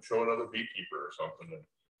of it and show another beekeeper or something,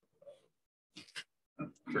 and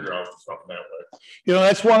figure out something that way. You know,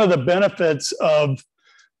 that's one of the benefits of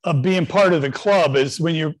being part of the club, is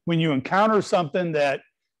when you encounter something that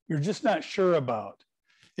you're just not sure about.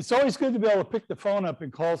 It's always good to be able to pick the phone up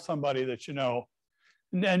and call somebody that you know,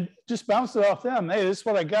 and then just bounce it off them. Hey, this is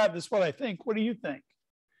what I got. This is what I think. What do you think?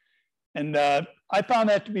 And I found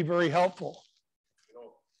that to be very helpful. You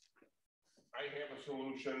know, I have a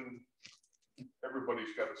solution.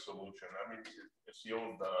 Everybody's got a solution. I mean, it's the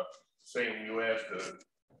old saying, you ask the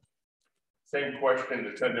same question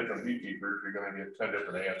to 10 different beekeepers, you're going to get 10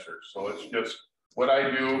 different answers. So it's just what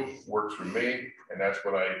I do works for me, and that's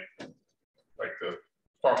what I like to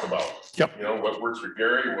talk about. Yep. You know, what works for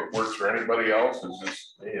Gary, what works for anybody else is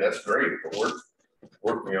just, hey, that's great. If it works,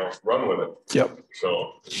 you know, run with it. Yep.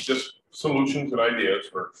 So it's just solutions and ideas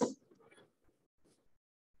for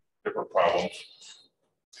different problems.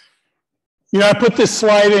 You know, I put this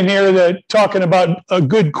slide in here that talking about a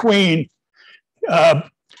good queen.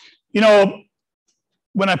 You know,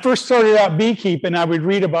 when I first started out beekeeping, I would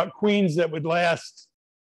read about queens that would last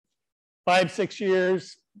 5, 6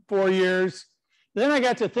 years, 4 years. Then I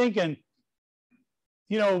got to thinking,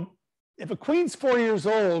 you know, if a queen's 4 years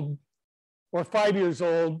old or 5 years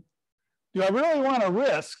old, do I really want to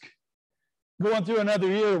risk going through another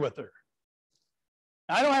year with her?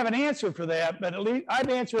 I don't have an answer for that, but at least I'd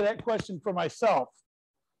answer that question for myself.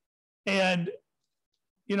 And,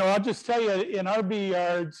 you know, I'll just tell you, in our bee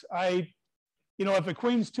yards, you know, if a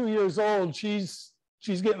queen's 2 years old, she's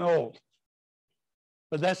getting old.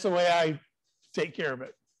 But that's the way I take care of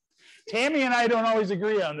it. Tammy and I don't always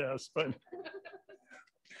agree on this, but.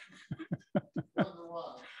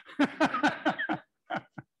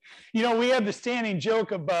 You know, we have the standing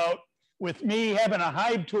joke about with me having a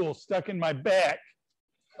hive tool stuck in my back.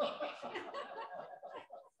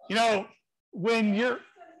 You know, when you're,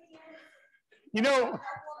 you know,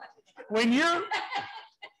 when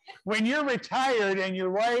you're retired and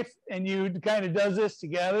your wife and you kind of does this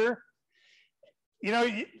together, you know,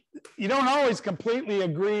 you don't always completely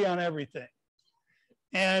agree on everything.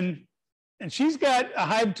 And she's got a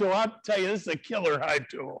hive tool. I'll tell you, this is a killer hive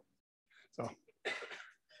tool. So,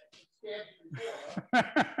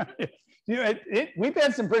 you know, we've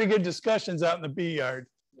had some pretty good discussions out in the bee yard.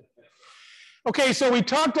 Okay, so we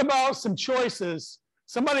talked about some choices.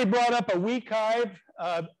 Somebody brought up a weak hive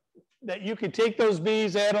that you could take those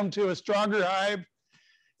bees, add them to a stronger hive.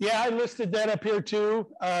 Yeah, I listed that up here too.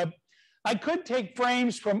 I could take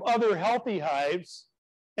frames from other healthy hives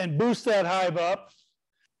and boost that hive up.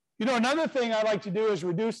 You know, another thing I like to do is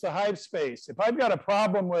reduce the hive space. If I've got a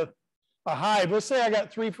problem with a hive, let's say I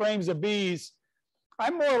got 3 frames of bees,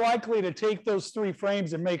 I'm more likely to take those 3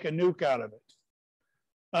 frames and make a nuke out of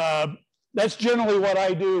it. That's generally what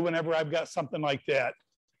I do whenever I've got something like that.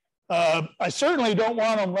 I certainly don't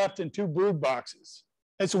want them left in 2 brood boxes.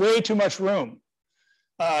 It's way too much room.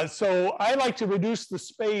 So I like to reduce the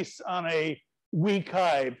space on a weak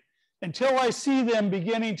hive until I see them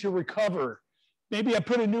beginning to recover. Maybe I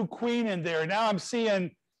put a new queen in there. Now I'm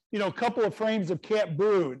seeing, you know, a couple of frames of cat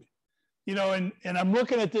brood, you know, and I'm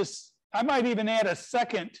looking at this. I might even add a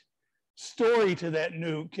second story to that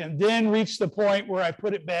nuke and then reach the point where I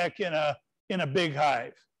put it back in a big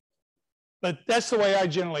hive. But that's the way I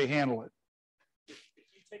generally handle it. If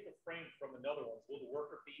you take a frame from another one, will the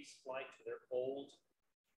worker bees fly to their old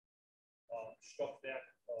stuff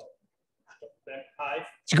that hive?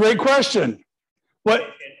 It's a great question. What?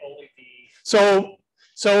 And only the So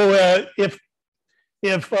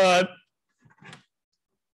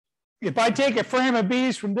if I take a frame of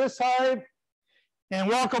bees from this hive and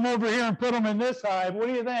walk them over here and put them in this hive, what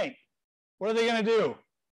do you think? What are they going to do?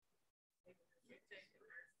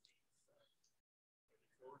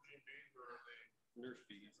 Nurse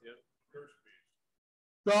bees, yeah. Nurse bees.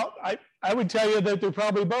 Well, I would tell you that they're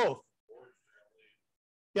probably both.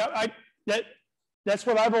 Yeah, that's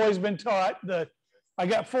what I've always been taught. I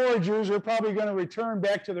got foragers who are probably going to return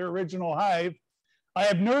back to their original hive. I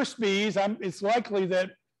have nurse bees. It's likely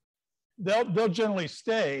that they'll generally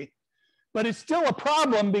stay, but it's still a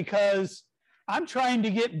problem because I'm trying to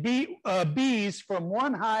get bees from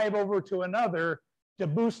one hive over to another to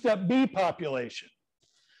boost up bee population.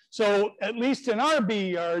 So at least in our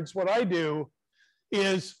bee yards, what I do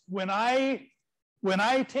is when I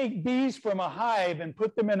take bees from a hive and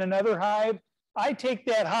put them in another hive, I take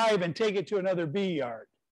that hive and take it to another bee yard.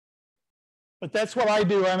 But that's what I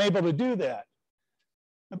do. I'm able to do that.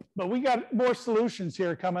 But we got more solutions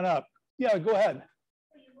here coming up. Yeah, go ahead.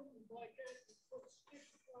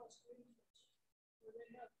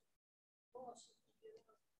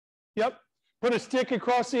 Yep. Put a stick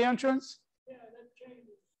across the entrance. Yeah, that changes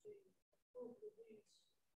the bees.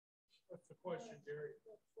 What's the question, Jerry?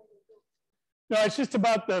 No, it's just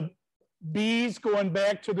about the bees going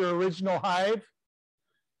back to their original hive.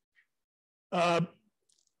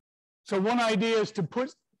 So one idea is to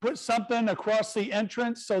put something across the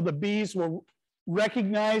entrance so the bees will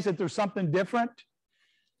recognize that there's something different.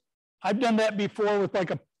 I've done that before with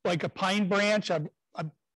like a pine branch. I've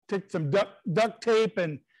took some duct tape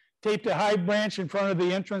and taped a hive branch in front of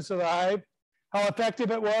the entrance of the hive. How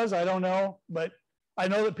effective it was, I don't know, but I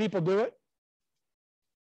know that people do it.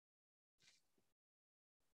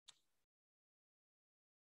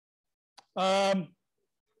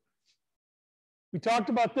 We talked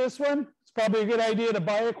about this one. It's probably a good idea to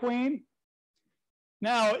buy a queen.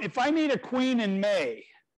 Now, if I need a queen in May,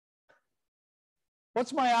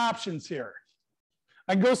 what's my options here?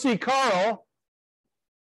 I can go see Carl.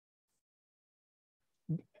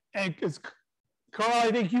 And because Carl,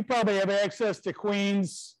 I think you probably have access to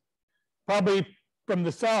queens, probably from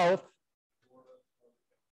the south.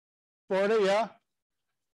 Florida, yeah.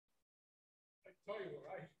 I tell you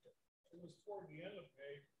what, it was toward the end of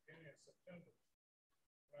May, beginning of September,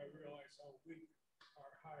 when I realized how weak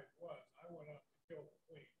our hive was. I went up to kill the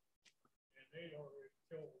queen, and they'd already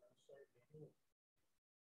killed when I started to move.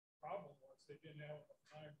 The problem was they didn't have enough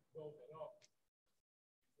time to build it up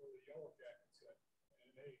before the yellow jackets hit,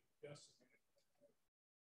 and they decimated it.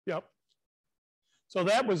 Yep. So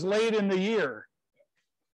that was late in the year.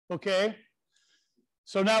 Okay.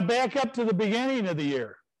 So now back up to the beginning of the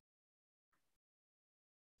year.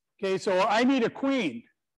 Okay, so I need a queen.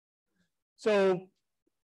 So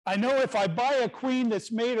I know if I buy a queen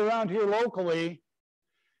that's made around here locally,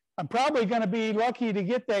 I'm probably going to be lucky to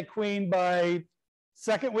get that queen by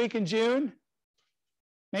second week in June,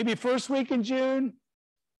 maybe first week in June.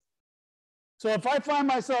 So if I find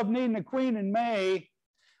myself needing a queen in May,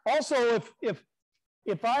 Also,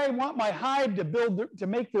 if I want my hive to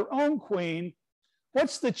make their own queen,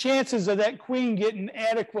 what's the chances of that queen getting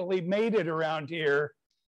adequately mated around here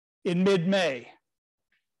in mid-May?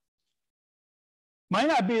 Might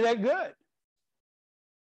not be that good.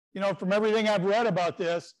 You know, from everything I've read about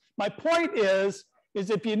this, my point is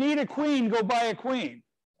if you need a queen, go buy a queen.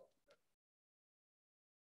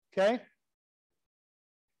 Okay?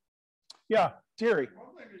 Yeah, Terry.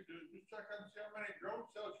 One thing to do is just check on see how many drone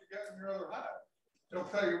cells you got in your other hive. They'll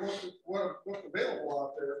tell you what's available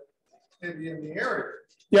out there in the area.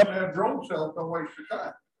 Yep. And drone cells, don't waste your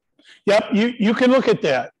time. Yep, you can look at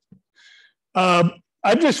that.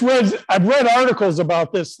 I've read articles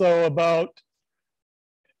about this though, about,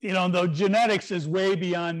 you know, the genetics is way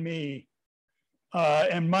beyond me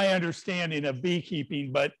and my understanding of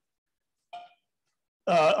beekeeping, but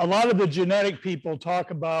a lot of the genetic people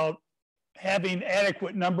talk about having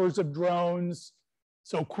adequate numbers of drones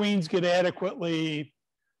so queens get adequately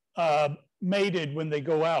mated when they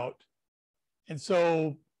go out. And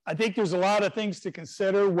so I think there's a lot of things to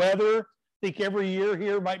consider. Weather, I think every year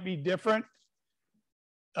here might be different.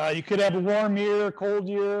 You could have a warm year, a cold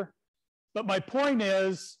year. But my point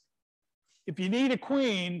is, if you need a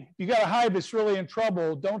queen, if you got a hive that's really in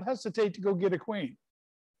trouble, don't hesitate to go get a queen.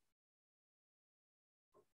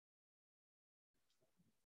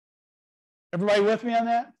 Everybody with me on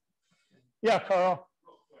that? Yeah, Carl.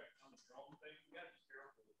 Real quick, on the drone thing, you got to be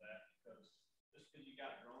careful with that because just because you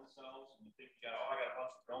got drone cells and you think you got, oh, I got a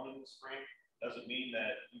bunch of drone in the spring, doesn't mean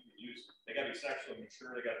that you can use them. They got to be sexually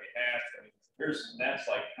mature, they got to be hatched. I mean, here's that's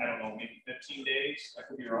like, I don't know, maybe 15 days. I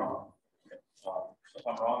could be wrong. If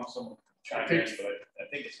I'm wrong, someone chime in, but I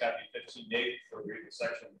think it's got to be 15 days before we get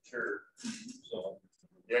sexually mature. So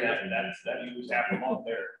yeah, that uses half a month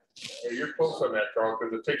there. Yeah, you're close on that, Carl,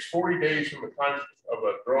 because it takes 40 days from the time of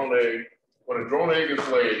a drone egg. When a drone egg is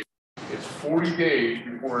laid, it's 40 days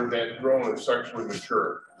before that drone is sexually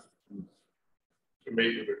mature to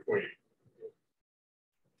mate with a queen.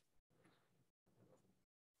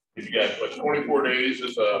 You got like 24 days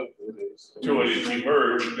is until it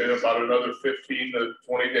emerges, then about another 15 to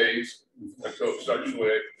 20 days until it's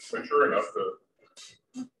sexually mature enough to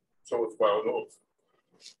so it's wild oak.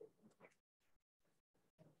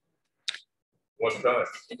 One time.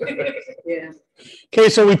 Yeah. Okay,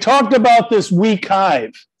 so we talked about this weak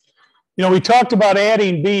hive. You know, we talked about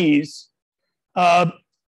adding bees. I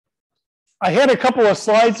had a couple of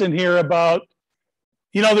slides in here about,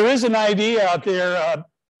 you know, there is an idea out there,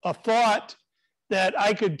 a thought that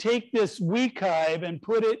I could take this weak hive and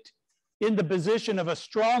put it in the position of a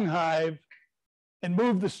strong hive and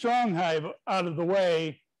move the strong hive out of the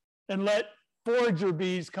way and let forager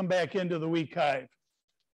bees come back into the weak hive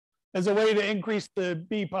as a way to increase the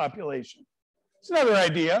bee population. It's another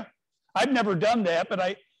idea. I've never done that, but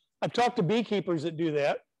I've talked to beekeepers that do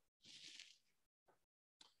that.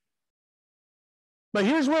 But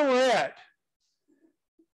here's where we're at.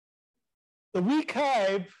 The weak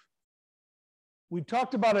hive, we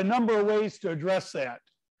talked about a number of ways to address that.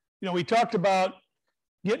 You know, we talked about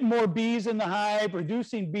getting more bees in the hive,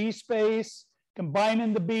 reducing bee space,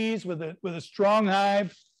 combining the bees with a strong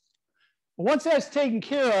hive. But once that's taken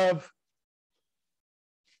care of,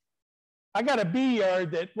 I got a bee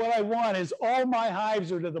yard that what I want is all my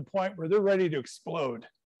hives are to the point where they're ready to explode.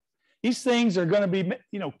 These things are going to be,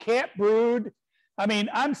 you know, cat brood. I mean,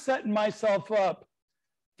 I'm setting myself up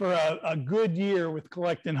for a good year with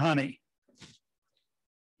collecting honey.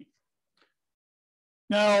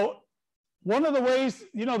 Now, one of the ways,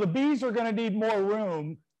 you know, the bees are going to need more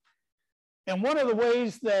room. And one of the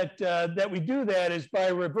ways that, that we do that is by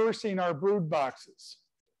reversing our brood boxes.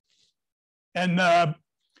 And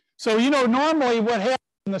so, you know, normally what happens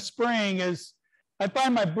in the spring is I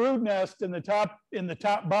find my brood nest in the top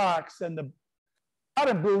box, and the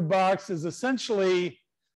bottom brood box is essentially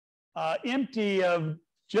empty of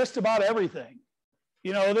just about everything.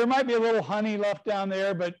 You know, there might be a little honey left down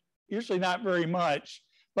there, but usually not very much.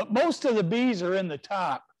 But most of the bees are in the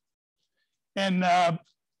top. And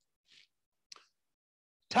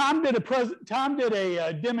Tom did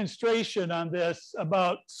a demonstration on this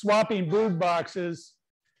about swapping brood boxes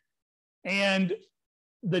and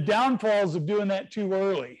the downfalls of doing that too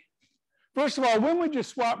early. First of all, when would you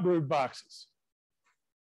swap brood boxes?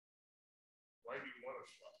 Why do you want to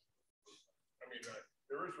swap? I mean,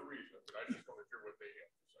 there is a reason, but I just want to hear what they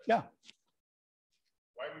have to say. Yeah.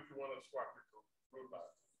 Why would you want to swap your brood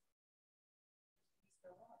box?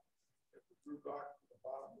 If the brood box at the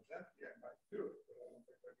bottom is empty, I might do it, but I don't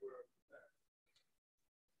think I would have that.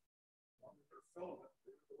 As long as they're filling it,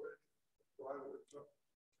 the way why would it?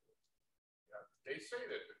 Yeah, they say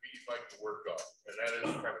that the bees like to work up, and that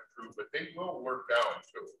is kind of true, but they will work down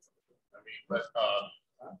too. I mean, but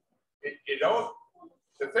you know,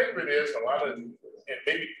 the thing of it is, a lot of, and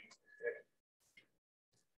maybe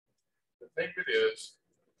the thing of it is,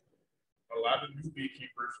 a lot of new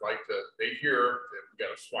beekeepers like to, they hear that we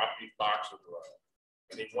got to swap these boxes around,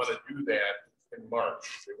 and they want to do that in March.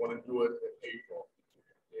 They want to do it in April.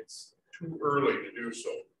 It's too early to do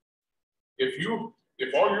so.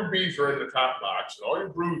 If all your bees are in the top box and all your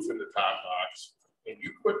brood's in the top box, and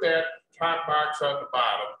you put that top box on the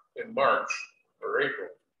bottom in March or April,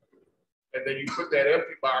 and then you put that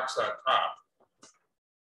empty box on top,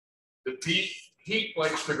 the bee heat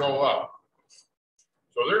likes to go up.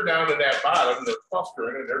 So they're down in that bottom, they're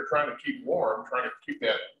clustering, and they're trying to keep warm, trying to keep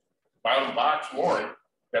that bottom box warm.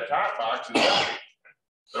 That top box is empty,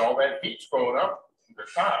 and all that heat's going up to the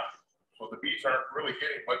top. So the bees aren't really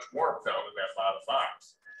getting much warmth down in that bottom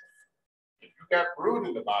box. If you got brood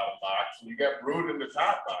in the bottom box and you got brood in the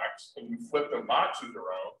top box and you flip the boxes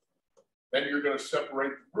around, then you're going to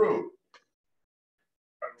separate the brood.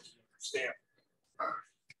 I don't understand.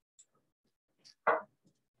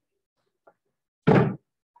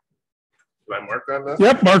 Did I mark on that?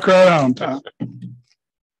 Yep, mark right on, Tom.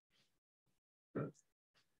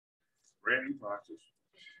 Brand new boxes.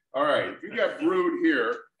 All right, if you got brood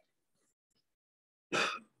here,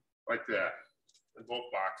 like that, in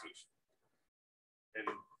both boxes, and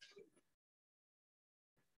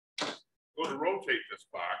go to rotate this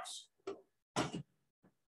box,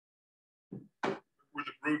 where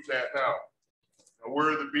the brood's at now. Now,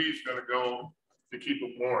 where are the bees going to go to keep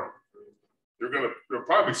them warm? They'll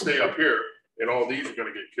probably stay up here, and all these are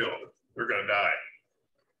going to get killed. They're going to die.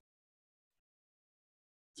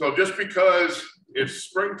 So just because it's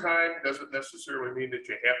springtime doesn't necessarily mean that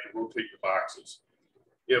you have to rotate the boxes.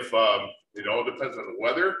 If it all depends on the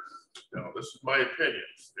weather. Now, this is my opinion.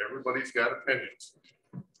 Everybody's got opinions.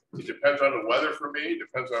 It depends on the weather for me. It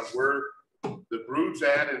depends on where the brood's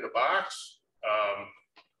at in the box.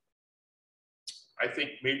 I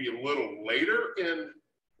think maybe a little later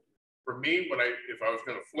for me, if I was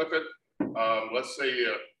going to flip it, let's say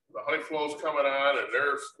the honey flow's coming on and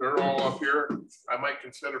they're all up here, I might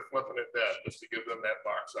consider flipping it then, just to give them that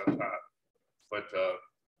box on top. But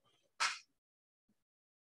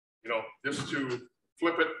you know, just to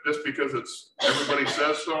flip it just because everybody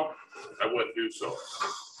says so, I wouldn't do so.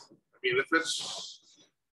 I mean, if it's,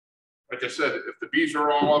 like I said, if the bees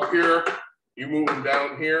are all up here, you move them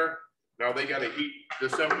down here, now they got to heat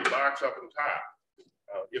this empty box up on top.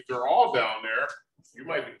 If they're all down there, you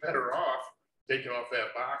might be better off taking off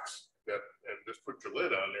that box and just put your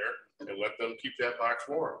lid on there and let them keep that box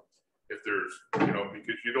warm. If there's, you know,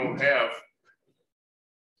 because you don't have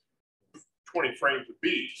 20 frames of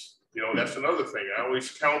bees. You know, that's another thing. I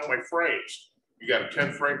always count my frames. You got a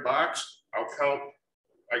 10 frame box, I'll count,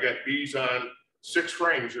 I got bees on 6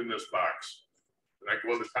 frames in this box. And I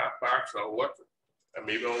go in the top box, I'll look, and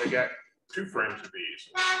maybe I only got 2 frames of bees.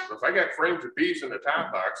 So if I got frames of bees in the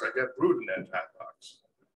top box, I got brood in that top box.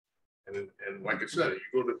 And like I said, you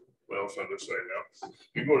go to, well, it's on this side now.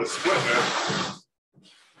 You go to split it,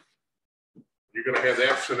 you're gonna have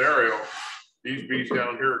that scenario. These bees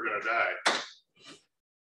down here are gonna die.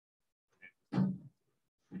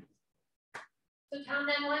 So Tom,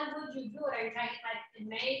 then when would you do it? Are you trying like in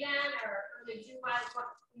May then, or early June?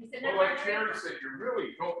 You said well, like Sharon said, you really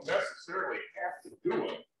don't necessarily have to do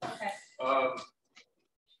it. Okay.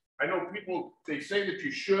 I know people, they say that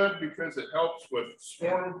you should because it helps with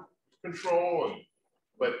swarm control,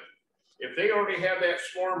 but if they already have that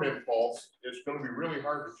swarm impulse, it's going to be really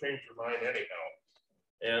hard to change their mind anyhow.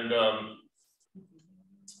 And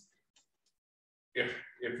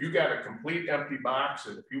if you got a complete empty box,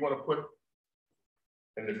 and if you want to put,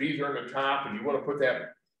 and the bees are in the top, and you want to put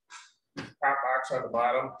that top box on the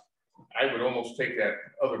bottom, I would almost take that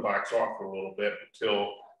other box off for a little bit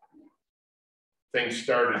until things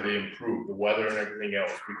started to improve, the weather and everything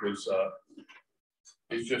else, because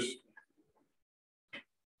it's just,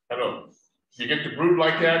 I don't know, you get the brood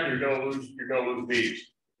like that, you're gonna lose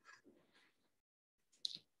bees.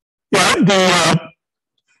 Yeah,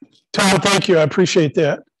 Tom, thank you. I appreciate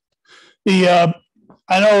that. I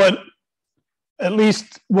know at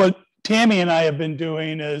least what Tammy and I have been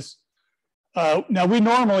doing is, now we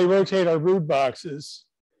normally rotate our brood boxes.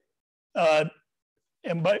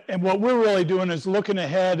 And what we're really doing is looking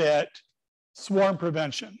ahead at swarm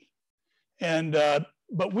prevention. And,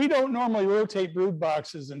 but we don't normally rotate brood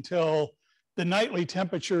boxes until the nightly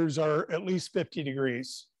temperatures are at least 50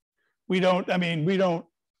 degrees. We don't,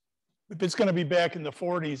 if it's going to be back in the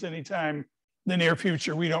 40s anytime the near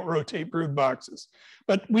future. We don't rotate brood boxes,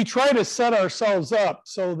 but we try to set ourselves up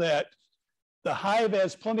so that the hive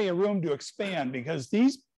has plenty of room to expand, because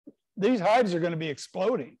these hives are going to be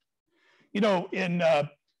exploding. You know, in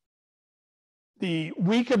the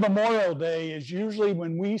week of Memorial Day is usually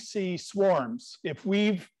when we see swarms. If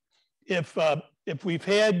we've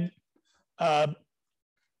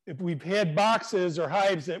had boxes or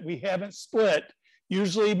hives that we haven't split,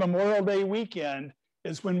 usually Memorial Day weekend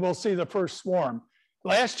is when we'll see the first swarm.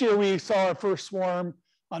 Last year we saw our first swarm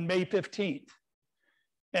on May 15th.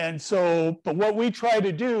 And so, but what we try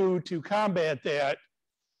to do to combat that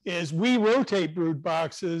is we rotate brood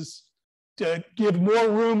boxes to give more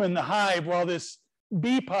room in the hive while this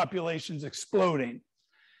bee population is exploding.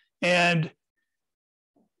 But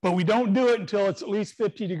we don't do it until it's at least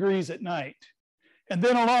 50 degrees at night. And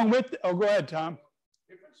then along with, oh, go ahead, Tom.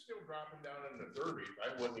 If it's still dropping down in the 30s,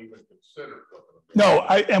 I wouldn't even consider flipping them. No,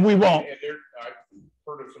 and we won't. And I've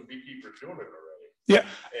heard of some beekeepers doing it already. Yeah.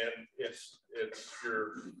 And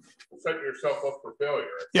you're setting yourself up for failure.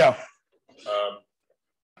 Yeah.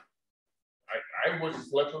 I wouldn't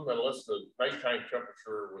flip them unless the nighttime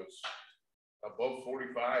temperature was above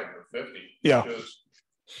 45 or 50. Yeah. Because,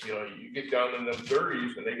 you know, you get down in the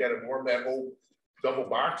 30s and they got to warm that whole double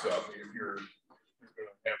box up. You're going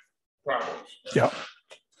to have problems. Yeah.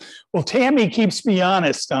 Well, Tammy keeps me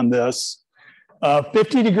honest on this.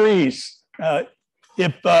 50 degrees.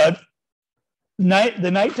 If the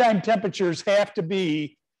nighttime temperatures have to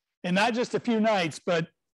be, and not just a few nights, but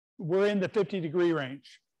we're in the 50-degree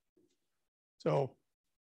range. So,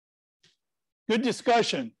 good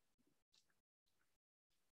discussion.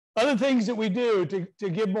 Other things that we do to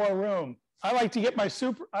give more room. I like to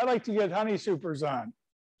get honey supers on.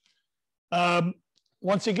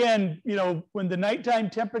 Once again, you know, when the nighttime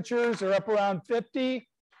temperatures are up around 50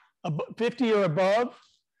 or above,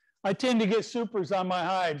 I tend to get supers on my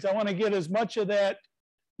hives. I want to get as much of that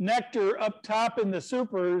nectar up top in the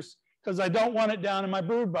supers because I don't want it down in my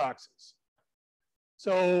brood boxes.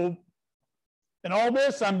 So, in all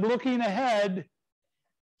this, I'm looking ahead,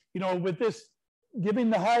 you know, with this giving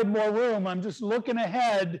the hive more room, I'm just looking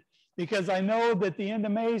ahead because I know that the end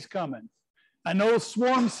of May is coming. I know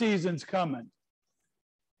swarm season's coming.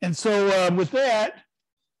 And so with that,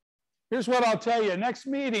 here's what I'll tell you. Next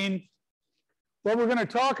meeting, what we're going to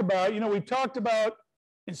talk about, you know, we've talked about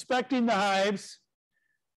inspecting the hives,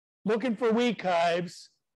 looking for weak hives.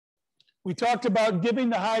 We talked about giving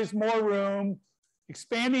the hives more room,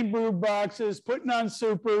 expanding brood boxes, putting on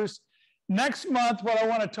supers. Next month, what I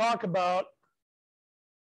want to talk about,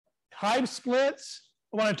 hive splits.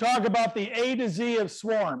 I want to talk about the A to Z of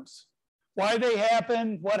swarms, why they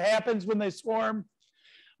happen, what happens when they swarm.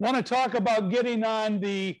 I want to talk about getting on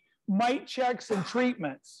the mite checks and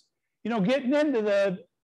treatments. You know, getting into the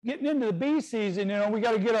bee season, you know, we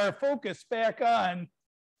got to get our focus back on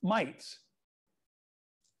mites.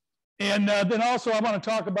 And then also I want to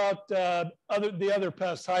talk about the other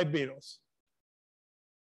pests, hive beetles.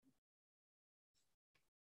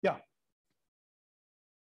 Yeah.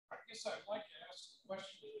 I guess I'd like to ask a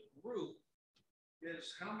question to the group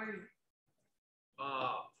is how many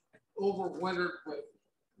overwintered with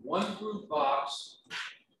one brood box,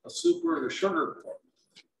 a super, and a sugar plate?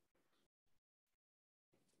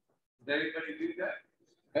 Did anybody do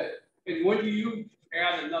that? And when do you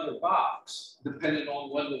add another box, depending on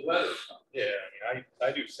when the weather comes? Yeah, I mean,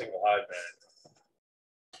 I do single hive management.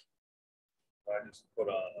 I just put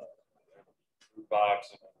on a brood box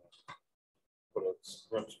and put a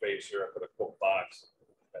room spacer, I put a coat box,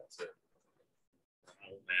 that's it. I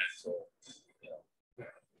don't manage, so, you know,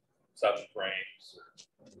 7 frames, or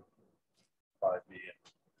probably be,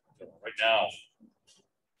 you know, right now,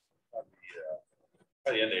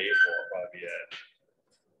 by the end of April, I'll probably be at.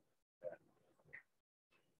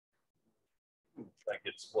 Try and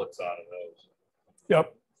get splits out of those.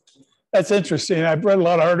 Yep. That's interesting. I've read a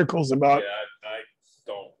lot of articles about. Yeah, I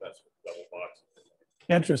don't mess with double boxes.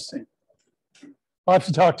 Interesting. I'll have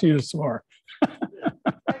to talk to you some more. Well,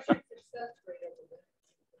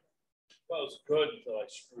 it was good until I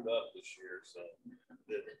screwed up this year. So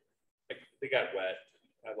they got wet.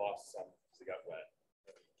 I lost some because they got wet.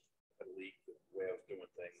 I had a leak the way I was doing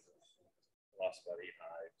things. I lost about 8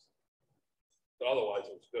 hives. But otherwise,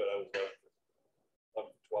 it was good. I was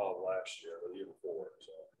up to 12 last year, or the year before.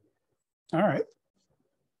 So. All right.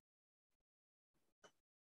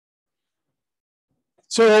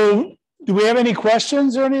 So, do we have any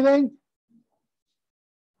questions or anything?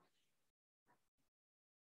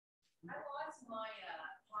 I lost my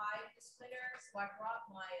hive splitter, so I brought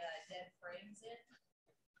my dead frames in.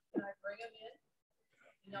 Can I bring them in?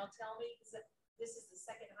 And y'all tell me, because this is the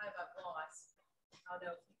second hive I've lost. I don't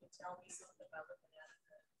know if you could tell me something about looking at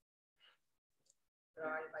it. All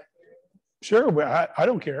right, if I hear it. Sure, well, I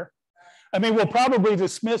don't care. I mean, we'll probably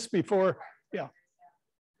dismiss before, yeah.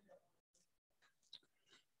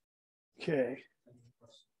 Okay.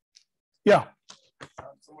 Yeah.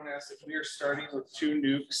 Someone asked if we are starting with 2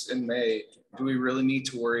 nukes in May, do we really need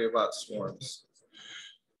to worry about swarms?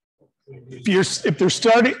 If they're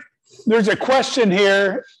starting, there's a question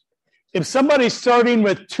here. If somebody's starting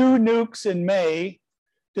with 2 nukes in May,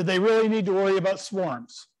 do they really need to worry about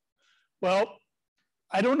swarms? Well,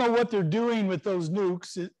 I don't know what they're doing with those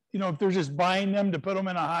nukes. You know, if they're just buying them to put them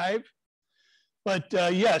in a hive. But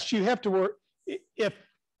yes, you have to work.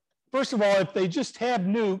 First of all, if they just have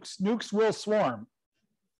nukes, nukes will swarm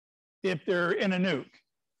if they're in a nuke.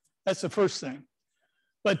 That's the first thing.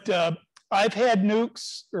 But I've had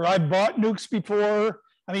nukes, or I've bought nukes before.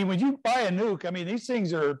 I mean, when you buy a nuke, I mean, these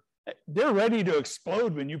things they're ready to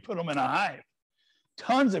explode when you put them in a hive.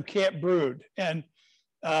 Tons of cat brood. And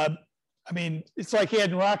I mean, it's like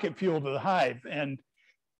adding rocket fuel to the hive. And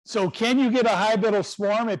so can you get a hive that'll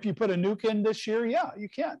swarm if you put a nuke in this year? Yeah, you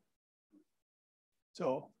can.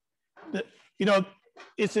 So, you know,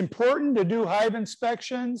 it's important to do hive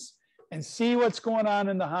inspections and see what's going on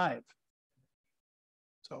in the hive.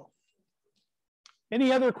 So,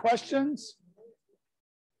 any other questions?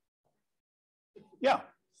 Yeah.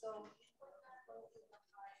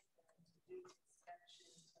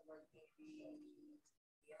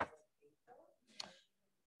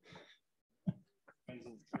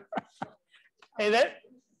 Hey,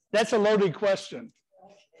 that's a loaded question.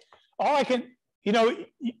 All I can, you know,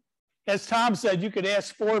 as Tom said, you could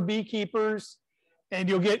ask 4 beekeepers and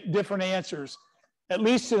you'll get different answers. At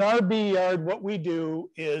least in our bee yard, what we do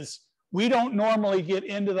is we don't normally get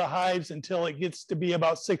into the hives until it gets to be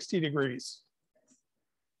about 60 degrees.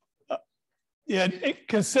 Yeah,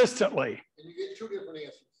 consistently. And you get 2 different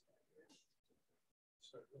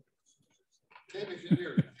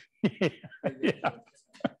answers. Yeah.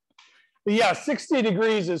 Yeah, 60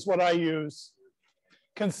 degrees is what I use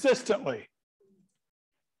consistently.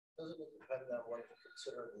 Doesn't it depend on what you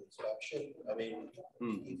consider an inspection? I mean,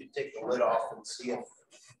 you could take the lid off and see if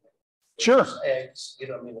sure eggs, you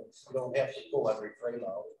know, I mean, you don't have to pull every frame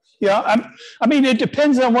out. Yeah, I mean, it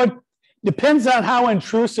depends on how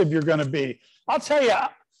intrusive you're going to be. I'll tell you,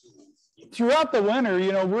 throughout the winter,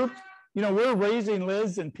 you know, we're raising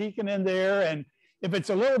lids and peeking in there, and if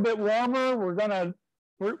it's a little bit warmer, we're gonna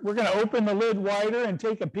open the lid wider and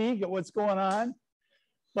take a peek at what's going on.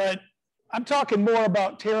 But I'm talking more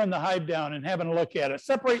about tearing the hive down and having a look at it,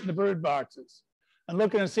 separating the brood boxes and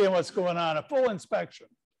looking and seeing what's going on, a full inspection.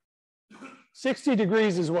 60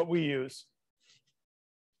 degrees is what we use.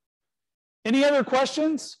 Any other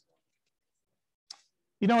questions?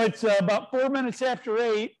 You know, it's about 4 minutes after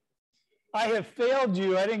 8. I have failed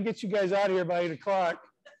you. I didn't get you guys out of here by 8 o'clock.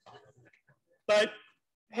 But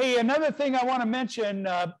hey, another thing I want to mention,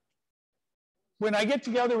 when I get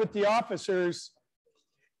together with the officers,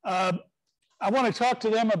 I want to talk to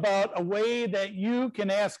them about a way that you can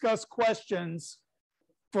ask us questions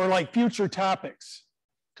for like future topics.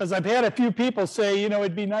 Because I've had a few people say, you know,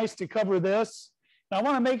 it'd be nice to cover this. And I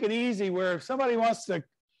want to make it easy where if somebody wants to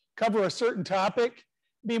cover a certain topic,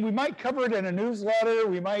 I mean, we might cover it in a newsletter.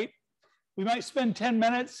 We might spend 10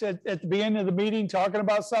 minutes at the beginning of the meeting talking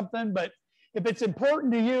about something, but if it's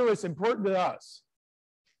important to you, it's important to us.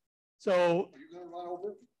 So, are you going to run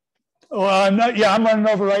over? Well, I'm not. Yeah, I'm running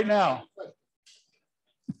over right now.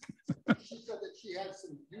 She said that she had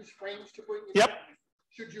some used frames to bring in. Yep.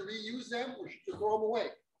 Should you reuse them or should you throw them away?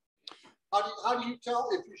 How do you tell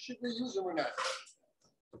if you should reuse them or not?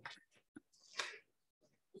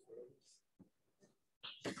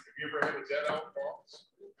 Have you ever had a dead out box?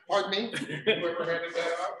 Pardon me? Have you ever had a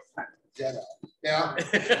dead out? Dead out. Yeah.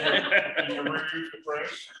 You ever reuse the frame?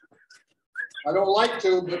 I don't like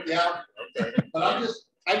to, but yeah. Okay. But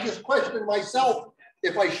I just question myself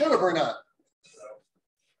if I should have or not.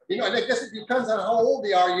 You know, and I guess it depends on how old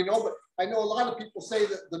they are, you know, but I know a lot of people say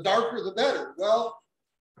that the darker the better. Well,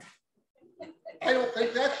 I don't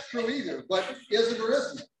think that's true either, but is it or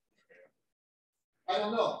isn't it? I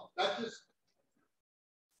don't know. That's just.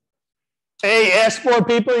 Hey, ask 4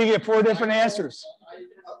 people, you get 4 different answers.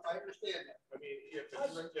 I understand that. I mean, if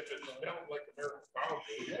it's down like American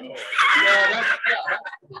Foundry, you know.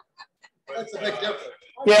 That's a big difference.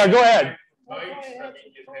 Yeah, go ahead. Nice, I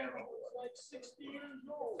mean, you have like 60 years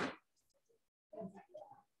old.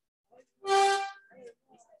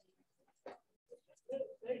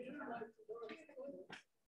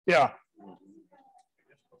 Yeah.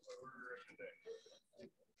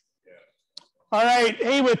 All right.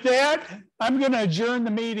 Hey, with that, I'm going to adjourn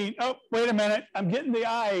the meeting. Oh, wait a minute. I'm getting the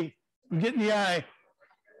eye. I'm getting the eye.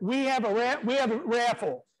 We have a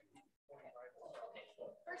raffle.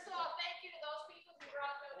 First of all, thank you to those people who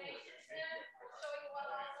brought donations in. We'll show you what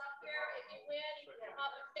all's up there. If you win, you can come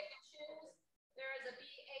up and pick and choose. There is a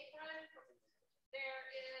bee apron. There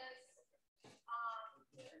is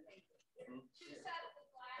two sets of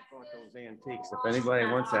glasses. Those antiques. If anybody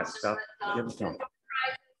wants that stuff, give it to them.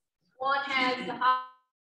 One has the